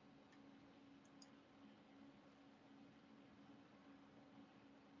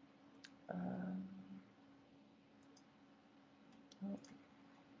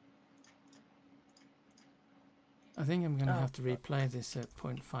 I think I'm going to Oh, have to God. replay this at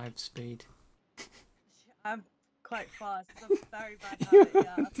 0.5 speed. I'm quite fast. It's a very bad habit,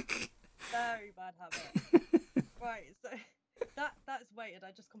 yeah. Very bad habit. Right, so that's weighted.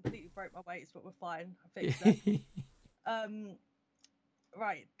 I just completely broke my weights, but we're fine. I fixed it.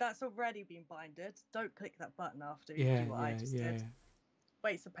 Right, that's already been binded. Don't click that button after you do what I just did.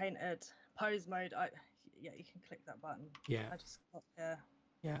 Weights are painted. Pose mode. Yeah, you can click that button. Yeah. I just got here.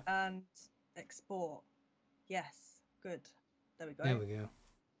 Yeah. And export. Yes. Good. There we go. There we go.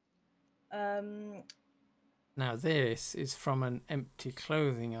 Now this is from an empty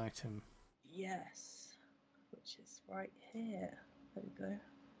clothing item. Yes. Which is right here. There we go.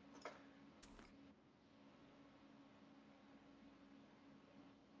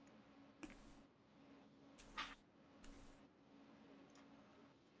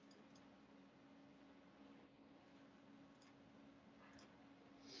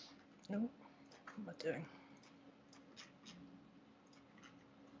 Oh, what am I doing?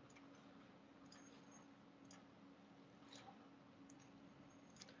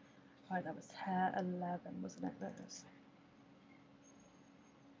 Right, that was hair 11, wasn't it? There it is.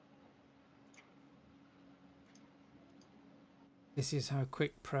 This is how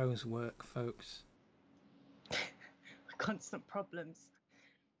quick pros work, folks. Constant problems.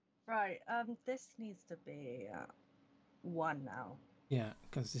 Right, this needs to be 1 now. Yeah,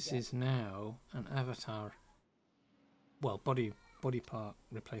 because this is now an avatar. Well, body part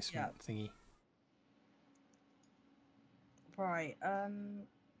replacement thingy. Right,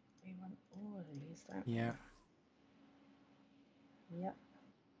 we want all of these, don't we? Yeah. Yep.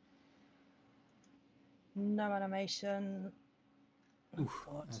 No animation. Oh, Oof,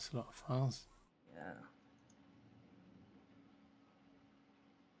 God. that's a lot of files. Yeah.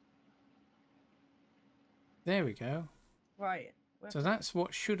 There we go. Right. So that's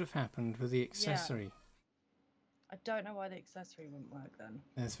what should have happened with the accessory. Yeah. I don't know why the accessory wouldn't work then.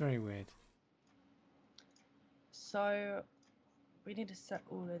 That's very weird. So we need to set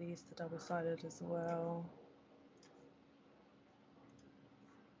all of these to double-sided as well.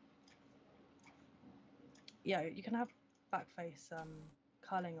 Yeah, you can have backface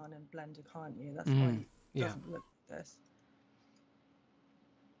culling on in Blender, can't you? That's why it doesn't look like this.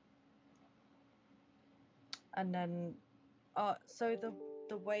 And then, so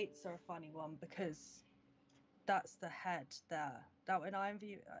the weights are a funny one because that's the head there. Now in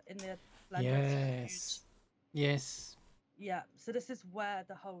IMVU, in the Blender, yes. Yeah, so this is where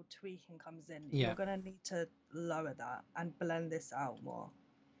the whole tweaking comes in. Yeah. You're going to need to lower that and blend this out more.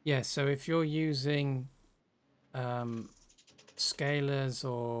 Yeah, so if you're using scalers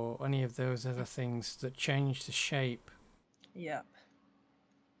or any of those other things that change the shape, Yep.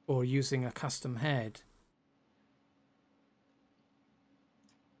 or using a custom head,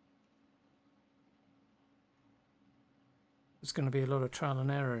 there's going to be a lot of trial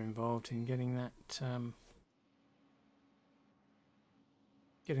and error involved in getting that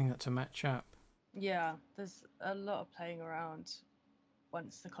to match up. Yeah, there's a lot of playing around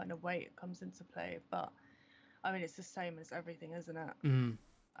once the kind of weight comes into play, but I mean it's the same as everything, isn't it?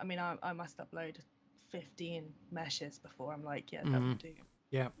 I mean I must upload 15 meshes before I'm like, yeah, that will do.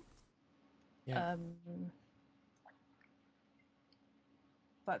 Yeah.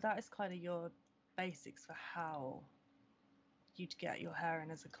 But that is kind of your basics for how you'd get your hair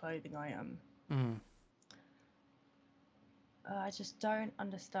in as a clothing item. I just don't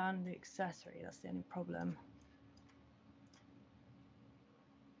understand the accessory. That's the only problem.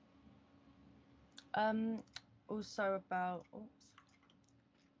 Also about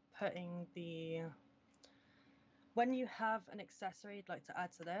putting when you have an accessory you'd like to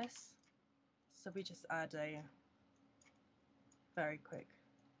add to this, so we just add a very quick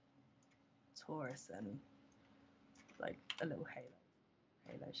torus and like a little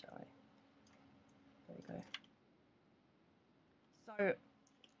halo, shall I? There you go. So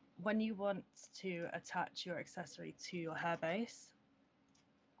when you want to attach your accessory to your hair base,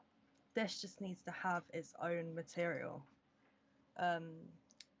 this just needs to have its own material and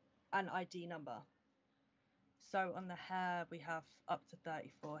ID number. So on the hair we have up to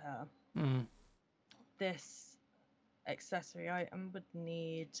 34 hair. This accessory item would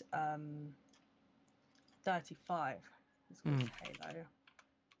need 35. It's called halo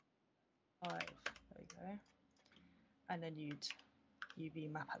 5. There we go. And then you'd UV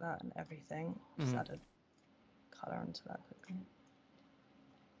map at that and everything. Just add a color onto that quickly.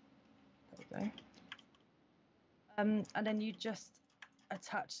 There we go. And then you just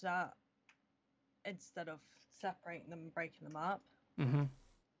attach that instead of separating them and breaking them up.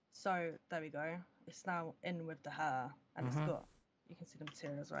 So there we go. It's now in with the hair, and it's got, you can see the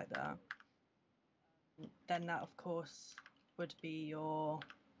materials right there. then that of course would be your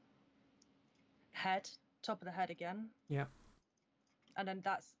head, top of the head again. Yeah. And then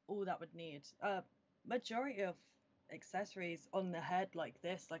that's all that would need. Majority of accessories on the head like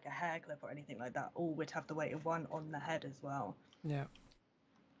this, like a hair clip or anything like that, all would have the weight of one on the head as well. Yeah.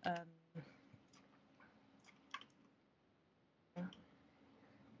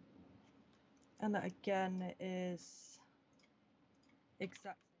 And that again is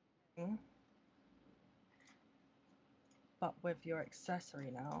exact same thing, but with your accessory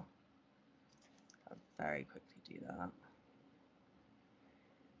now. I'll very quickly do that.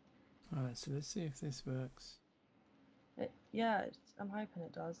 All right, so let's see if this works. Yeah, I'm hoping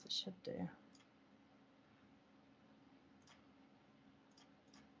it does. It should do.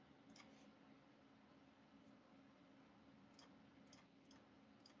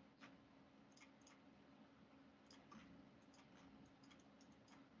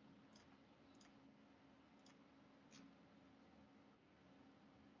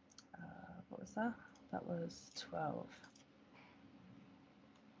 What was that? That was 12.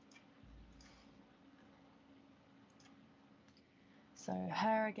 So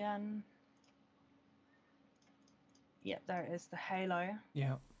hair again. Yep, there it is, the halo.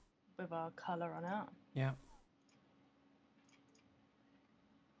 Yeah. With our colour on it. Yeah.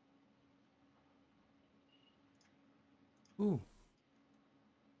 Ooh.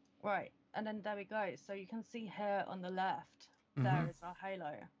 Right, and then there we go. So you can see here on the left, there is our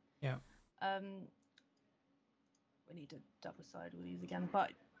halo. Yeah. We need to double side all these again,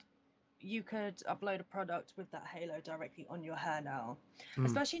 but you could upload a product with that halo directly on your hair now,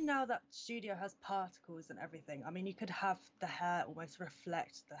 especially now that Studio has particles and everything. I mean, you could have the hair almost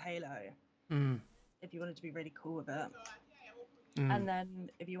reflect the halo if you wanted to be really cool with it. And then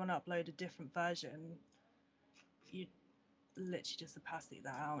if you want to upload a different version, you literally just opacity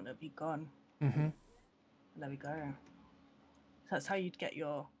that out and it'll be gone. And there we go. So that's how you'd get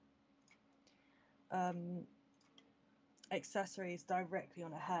your accessories directly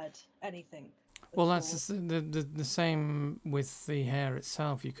on a head, anything. Well, that's the same with the hair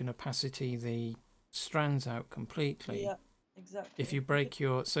itself. You can opacity the strands out completely. Yeah, exactly. If you break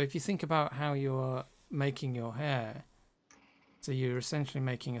so if you think about how you're making your hair, so you're essentially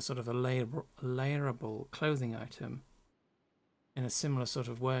making a sort of a layerable clothing item in a similar sort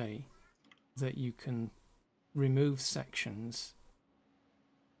of way that you can remove sections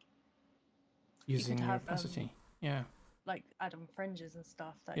using your opacity. Yeah. Like add on fringes and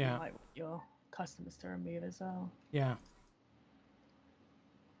stuff that you might want your customers to remove as well. Yeah.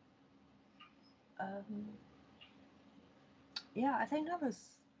 Yeah, I think that was.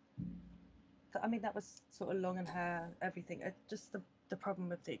 I mean, that was sort of long and hair, everything. Just the problem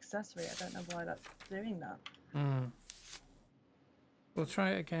with the accessory. I don't know why that's doing that. We'll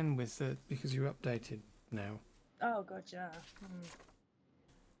try it again with because you're updated now. Oh god, yeah.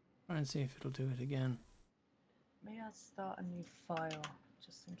 Try and see if it'll do it again. Maybe I'll start a new file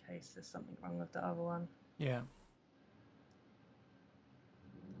just in case there's something wrong with the other one. Yeah.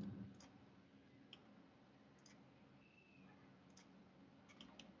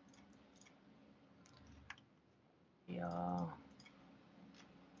 Yeah.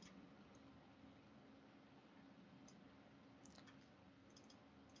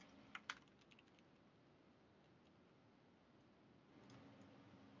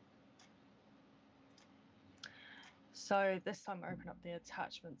 So this time I open up the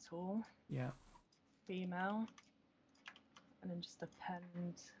attachment tool. Yeah. Female. And then just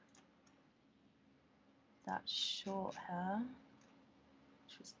append that short hair,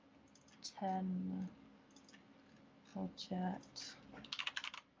 which was 10 object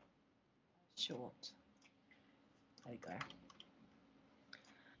short. There you go.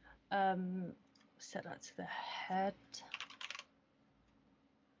 Set that to the head.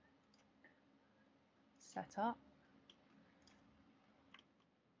 Set up.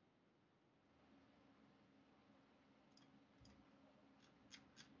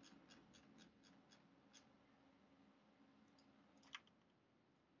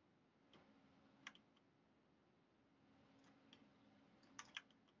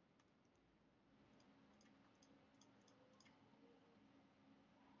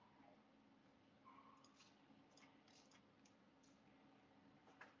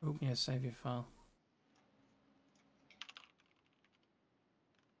 Oh, yeah, save your file.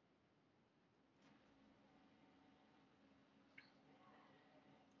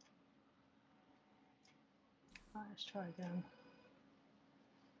 Right, let's try again.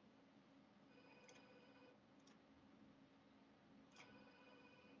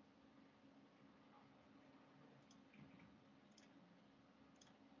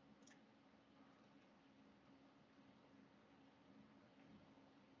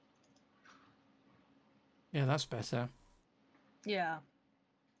 Yeah, that's better. Yeah.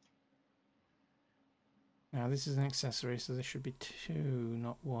 Now this is an accessory, so there should be 2,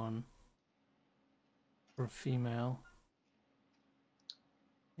 not 1. For a female.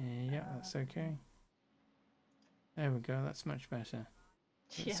 Yeah, that's okay. There we go, that's much better.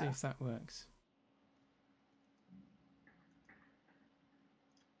 Let's see if that works.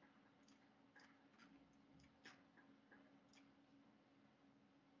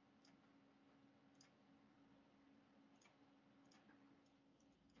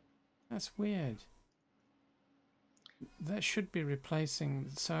 That's weird. That should be replacing,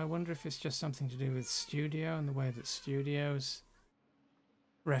 so I wonder if it's just something to do with Studio and the way that Studio's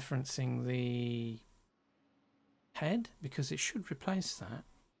referencing the head, because it should replace that.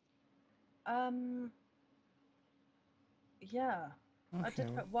 Yeah. Okay. I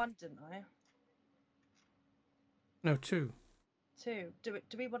did put 1, didn't I? No, 2. 2. Do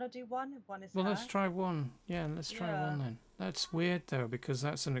we want to do 1? 1 is well, her? let's try 1. Yeah, let's try 1 then. That's weird though, because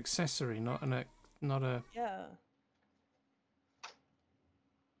that's an accessory, not a Yeah.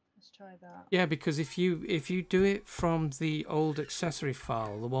 Let's try that. Yeah, because if you do it from the old accessory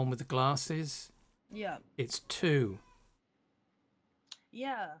file, the one with the glasses, yeah, it's 2.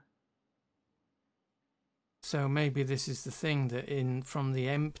 Yeah. So maybe this is the thing that from the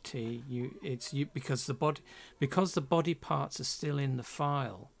empty because the body parts are still in the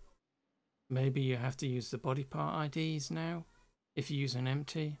file. Maybe you have to use the body part IDs now if you use an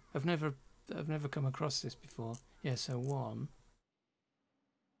empty. I've never come across this before. Yeah, so 1.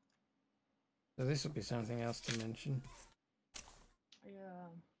 So this will be something else to mention. Yeah.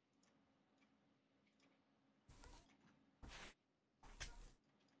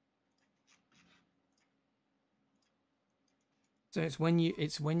 So it's when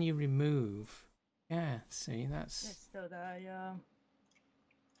you remove. Yeah, see, that's It's still there, yeah.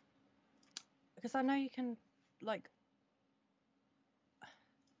 Because I know you can like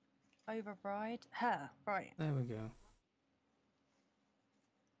override hair, right? There we go.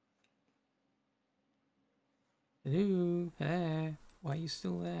 Hello, hair. Why are you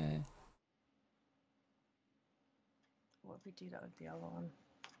still there? What if we do that with the other one?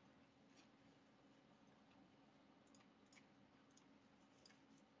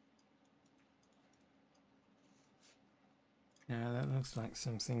 Yeah, that looks like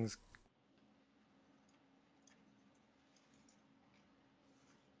something's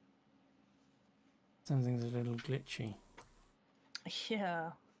a little glitchy.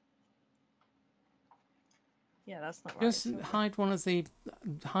 Yeah. Yeah, that's not right. Just hide one of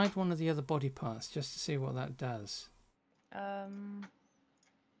the other body parts just to see what that does.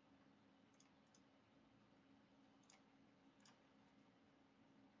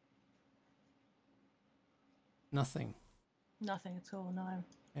 Nothing. Nothing at all, no.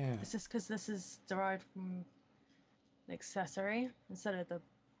 Yeah. It's just because this is derived from an accessory instead of the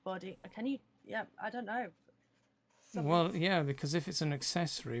body. Can you? Yeah, I don't know. Well, yeah, because if it's an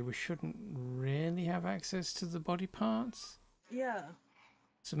accessory, we shouldn't really have access to the body parts. Yeah.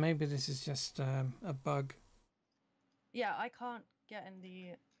 So maybe this is just a bug. Yeah, I can't get in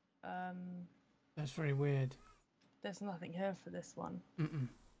the. That's very weird. There's nothing here for this one. Mm-mm.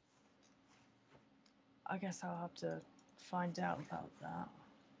 I guess I'll have to find out about that.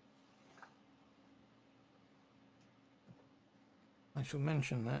 I shall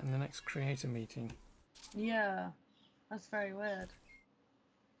mention that in the next creator meeting. Yeah, that's very weird.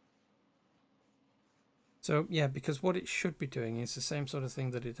 So yeah, because what it should be doing is the same sort of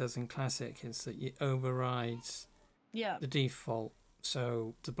thing that it does in Classic, is that it overrides the default.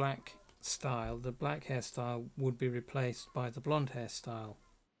 So the black hairstyle would be replaced by the blonde hairstyle.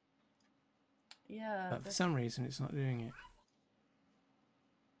 Yeah. But for some reason it's not doing it.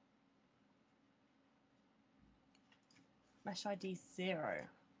 Mesh ID 0.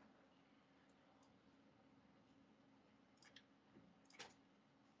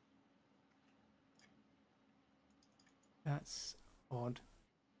 That's odd.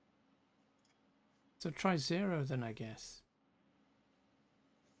 So try 0 then, I guess.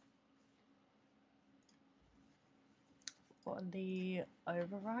 What, the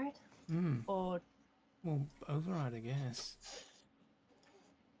override? Or well, override, I guess.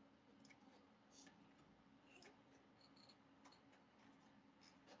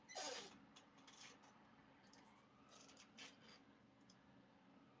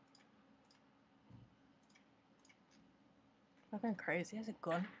 I'm going crazy. Has it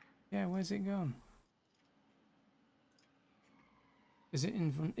gone? Yeah, where's it gone? Is it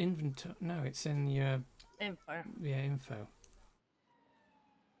inventory? No, it's in your info. Yeah, info.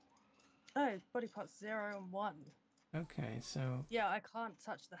 Oh, body parts 0 and 1. Okay, so yeah, I can't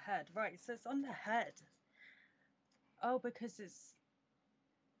touch the head. Right, so it's on the head. Oh, because it's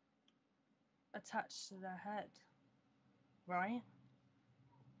attached to their head, right?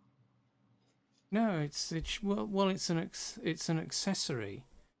 No, it's well, it's an accessory.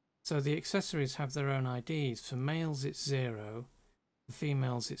 So the accessories have their own IDs. For males, it's 0. For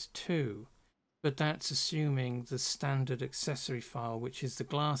females, it's 2. But that's assuming the standard accessory file, which is the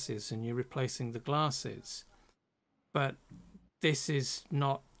glasses, and you're replacing the glasses. But this is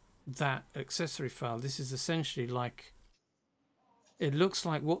not that accessory file. This is essentially like, it looks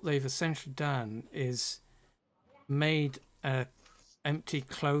like what they've essentially done is made a empty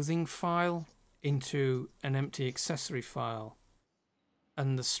clothing file into an empty accessory file,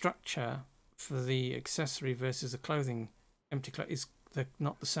 and the structure for the accessory versus the clothing is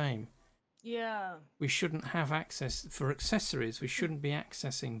not the same. Yeah. We shouldn't have access for accessories. We shouldn't be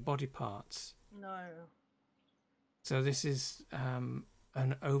accessing body parts. No. So this is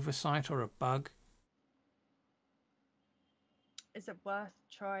an oversight or a bug. Is it worth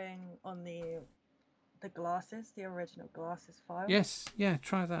trying on the glasses, the original glasses file? Yes, yeah,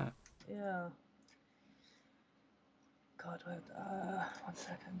 try that. Yeah. God, wait, 1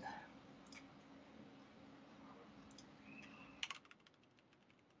 second.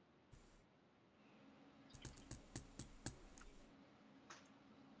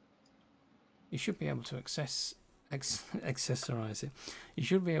 You should be able to accessorize it. You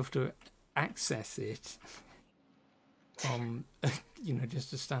should be able to access it from, you know,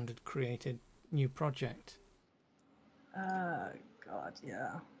 just a standard created new project. God,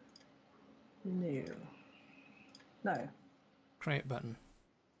 yeah. New. No. Create button.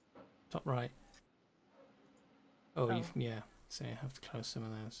 Top right. Oh, yeah. So you have to close some of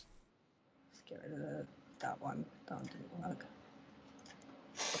those. Let's get rid of that one. That didn't work.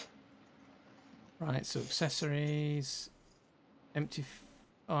 Right, so accessories. Empty.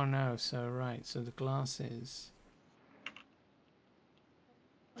 Oh no, so right, so the glasses.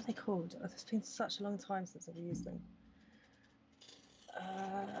 What are they called? Oh, it's been such a long time since I've used them.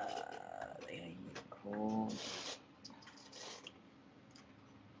 They are called.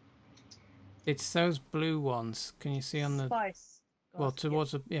 It's those blue ones. Can you see on the Spice? Well,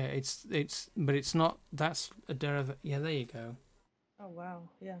 towards but it's not. That's a derivative. Yeah, there you go. Oh wow,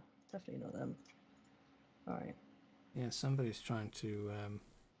 yeah, definitely not them. All right. Yeah, somebody's trying to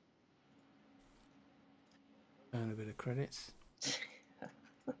earn a bit of credits.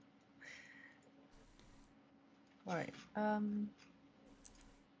 Right.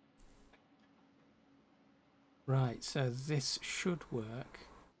 Right, so this should work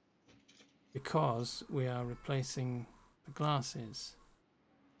because we are replacing the glasses.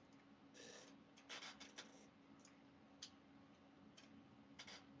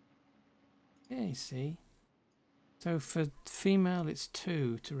 Yeah, you see. So for female, it's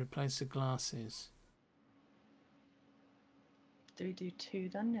 2 to replace the glasses. Do we do 2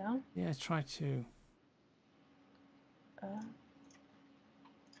 then now? Yeah, try 2.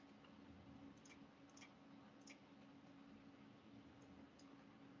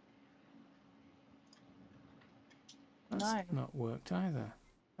 That's not worked either.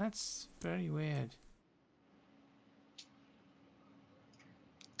 That's very weird.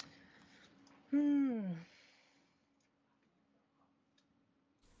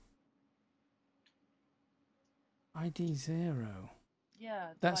 ID 0.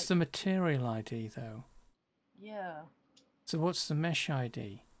 Yeah. That's like the material ID though. Yeah. So what's the mesh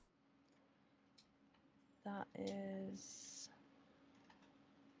ID? That is...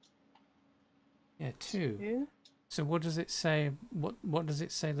 Yeah, 2. So what does it say? What does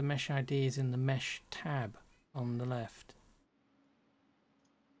it say the mesh ID is in the mesh tab on the left?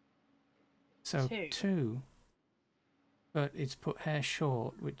 So 2. But it's put hair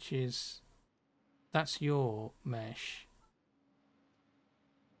short, which is... That's your mesh.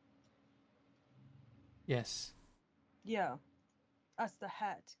 Yes. Yeah. That's the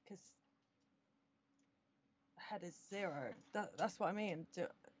head, because the head is 0. That's what I mean.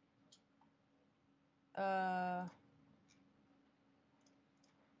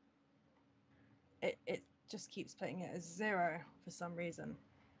 It just keeps putting it as 0 for some reason.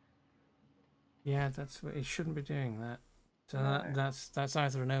 Yeah, that's what it shouldn't be doing that. So that's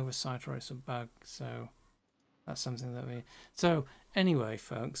either an oversight or it's a bug. So that's something that we. So anyway,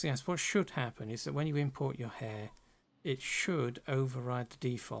 folks, yes, what should happen is that when you import your hair, it should override the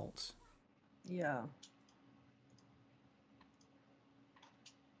defaults. Yeah.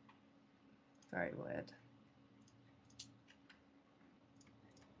 Very weird.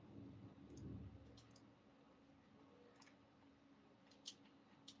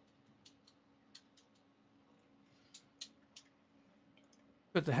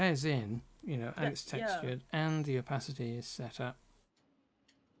 But the hair's in. you know, and it's textured, and the opacity is set up.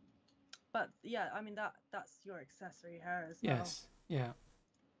 But yeah, I mean that's your accessory hair as well. Yes, yeah.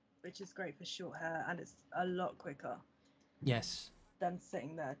 Which is great for short hair, and it's a lot quicker. Yes. Than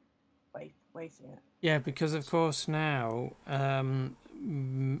sitting there waiting it. Yeah, because of course now a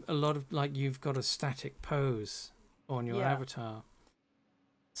lot of like you've got a static pose on your avatar.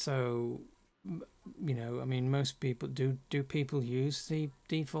 So you know, I mean, most people do people use the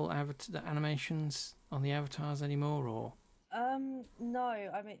default avatar, the animations on the avatars anymore, or no,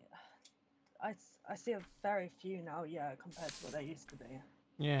 I mean I see a very few now, compared to what they used to be.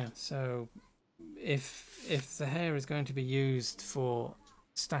 Yeah, so if the hair is going to be used for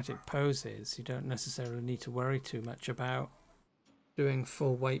static poses, you don't necessarily need to worry too much about doing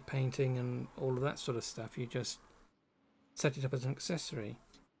full weight painting and all of that sort of stuff. You just set it up as an accessory.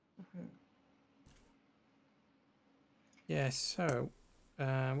 Yes, so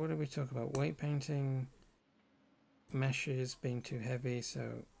what did we talk about? Weight painting, meshes being too heavy,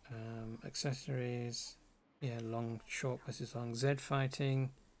 so accessories, yeah, long, short versus long. Z fighting,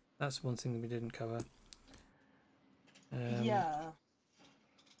 that's one thing that we didn't cover.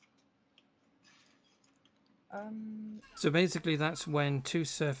 So basically that's when two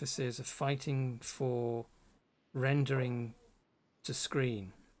surfaces are fighting for rendering to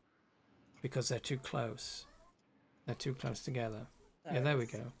screen because they're too close. They're too close together. There we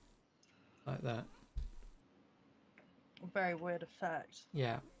go. Like that. A very weird effect.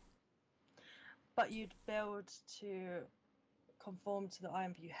 Yeah. But you'd build to conform to the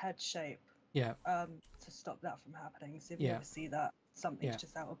IMVU head shape. Yeah. To stop that from happening. So if you ever see that, something's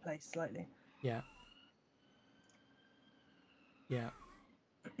just out of place slightly. Yeah. Yeah.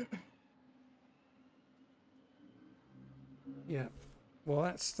 Yeah. Well,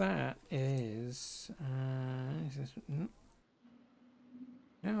 that is.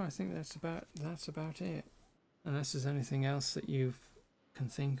 No, I think that's about it. Unless there's anything else that you can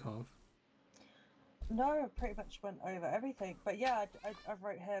think of. No, I pretty much went over everything. But yeah, I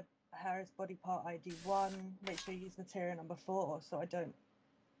wrote hair as body part ID 1. Make sure you use material number 4. So I don't.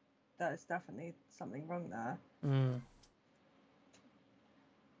 That is definitely something wrong there.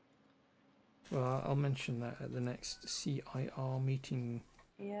 Well, I'll mention that at the next CIR meeting.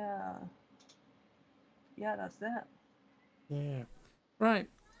 Yeah. Yeah, that's it. Yeah. Right.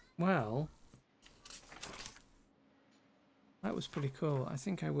 Well, that was pretty cool. I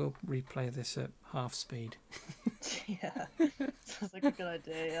think I will replay this at half speed. Yeah. Sounds like a good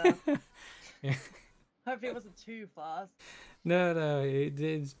idea, yeah. Hopefully it wasn't too fast. No, it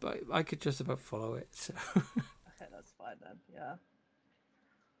is, but I could just about follow it. So. Okay, that's fine then, yeah.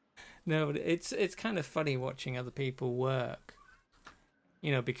 No, but it's kind of funny watching other people work,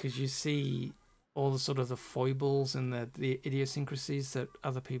 you know, because you see all the sort of the foibles and the idiosyncrasies that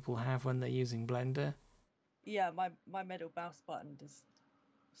other people have when they're using Blender. Yeah, my middle mouse button is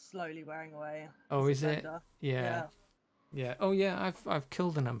slowly wearing away. Oh, is it? Yeah. Oh, yeah. I've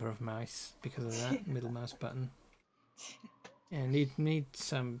killed a number of mice because of that middle mouse button. Yeah, need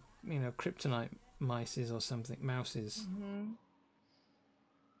some, you know, kryptonite mices or something, mouses.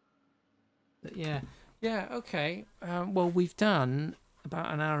 But yeah, okay. Well, we've done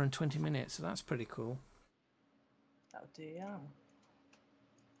about an hour and 20 minutes, so that's pretty cool. That'll do, yeah.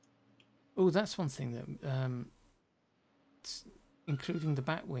 Oh, that's one thing that including the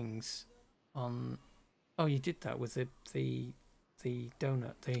bat wings on. Oh, you did that with the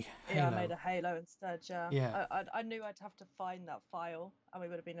donut, the halo. Yeah, I made a halo instead. Yeah. I knew I'd have to find that file, and we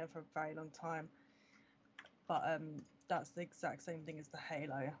would have been there for a very long time. But that's the exact same thing as the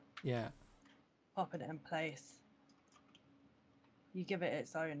halo. Yeah. Popping it in place. You give it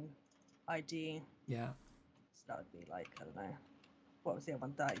its own ID. Yeah. So that would be like, I don't know, what was the other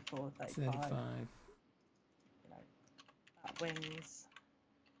one? 34, 35. 35. You know, bat wings.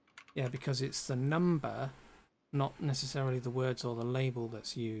 Yeah, because it's the number, not necessarily the words or the label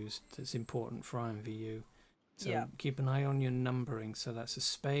that's used, that's important for IMVU. So keep an eye on your numbering. So that's a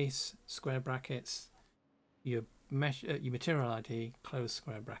space, square brackets, your material ID, close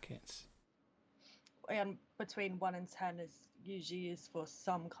square brackets. And between 1 and 10 is usually used for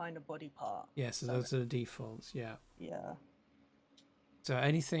some kind of body part. Yeah, so those are the defaults. Yeah. Yeah. So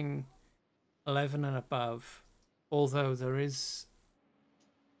anything 11 and above, although there is.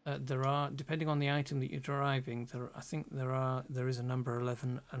 There are, depending on the item that you're deriving, there is a number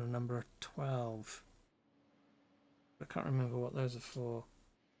 11 and a number 12. I can't remember what those are for.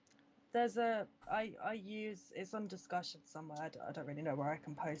 There's I use, it's on discussion somewhere, I don't really know where I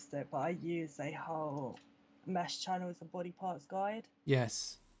can post it, but I use a whole mesh channels and body parts guide.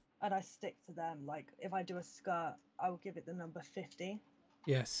 Yes. And I stick to them. Like if I do a skirt, I will give it the number 50.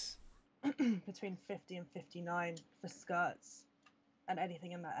 Yes. between 50 and 59 for skirts and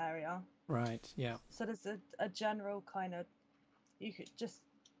anything in that area. Right, yeah. So there's a general kind of, you could just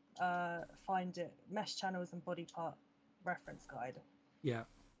find it, mesh channels and body part reference guide. Yeah.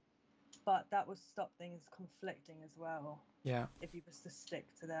 But that would stop things conflicting as well. Yeah. If you was to stick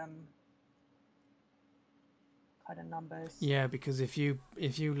to them kind of numbers. Yeah, because if you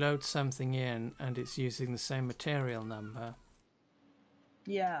load something in and it's using the same material number,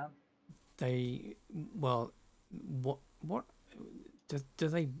 yeah, what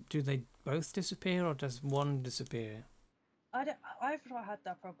do they both disappear, or does one disappear? I've not had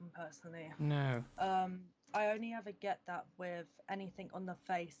that problem personally. No. I only ever get that with anything on the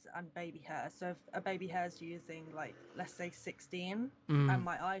face and baby hair. So if a baby hair is using, like, let's say 16 and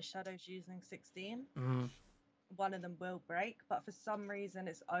my eyeshadow's using 16, one of them will break. But for some reason,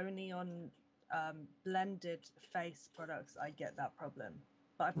 it's only on blended face products I get that problem.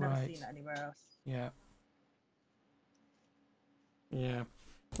 But I've never seen it anywhere else. Yeah. Yeah.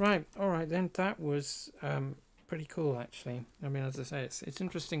 Right. All right then. That was pretty cool, actually. I mean, as I say, it's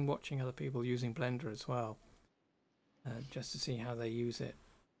interesting watching other people using Blender as well, just to see how they use it.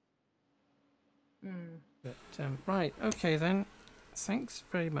 But right, okay then. Thanks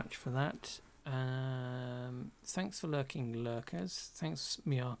very much for that. Thanks for lurking lurkers. Thanks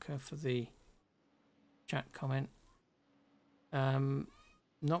Miyaka for the chat comment.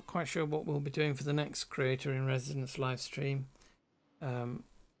 Not quite sure what we'll be doing for the next Creator in Residence live stream.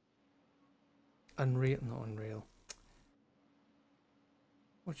 Unreal, not Unreal.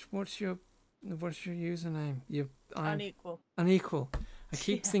 What's your username? Unequal. Unequal. I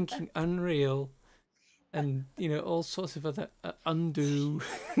keep thinking Unreal, and all sorts of other undo.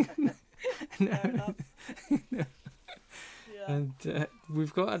 No. Yeah. And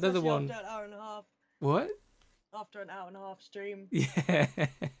we've got another one. After an hour and a half. What? After an hour and a half stream. Yeah.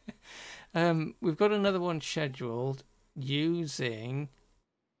 We've got another one scheduled using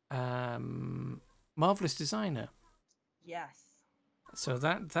Marvelous Designer. Yes. So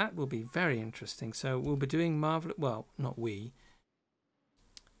that will be very interesting. So we'll be doing well, not we.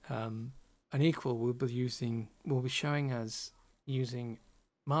 Unequal will be showing us using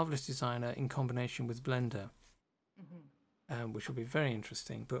Marvelous Designer in combination with Blender, which will be very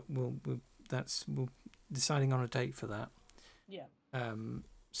interesting. But we'll deciding on a date for that. Yeah.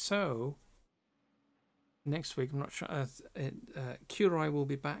 So next week, I'm not sure. Kurai will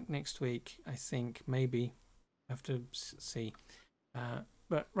be back next week, I think. Maybe have to see.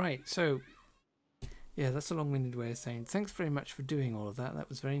 But right, so yeah, that's a long-winded way of saying thanks very much for doing all of that. That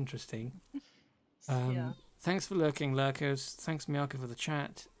was very interesting. Yeah. Thanks for lurking, lurkers. Thanks, Miyaka, for the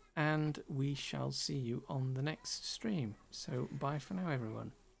chat. And we shall see you on the next stream. So bye for now,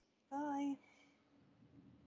 everyone.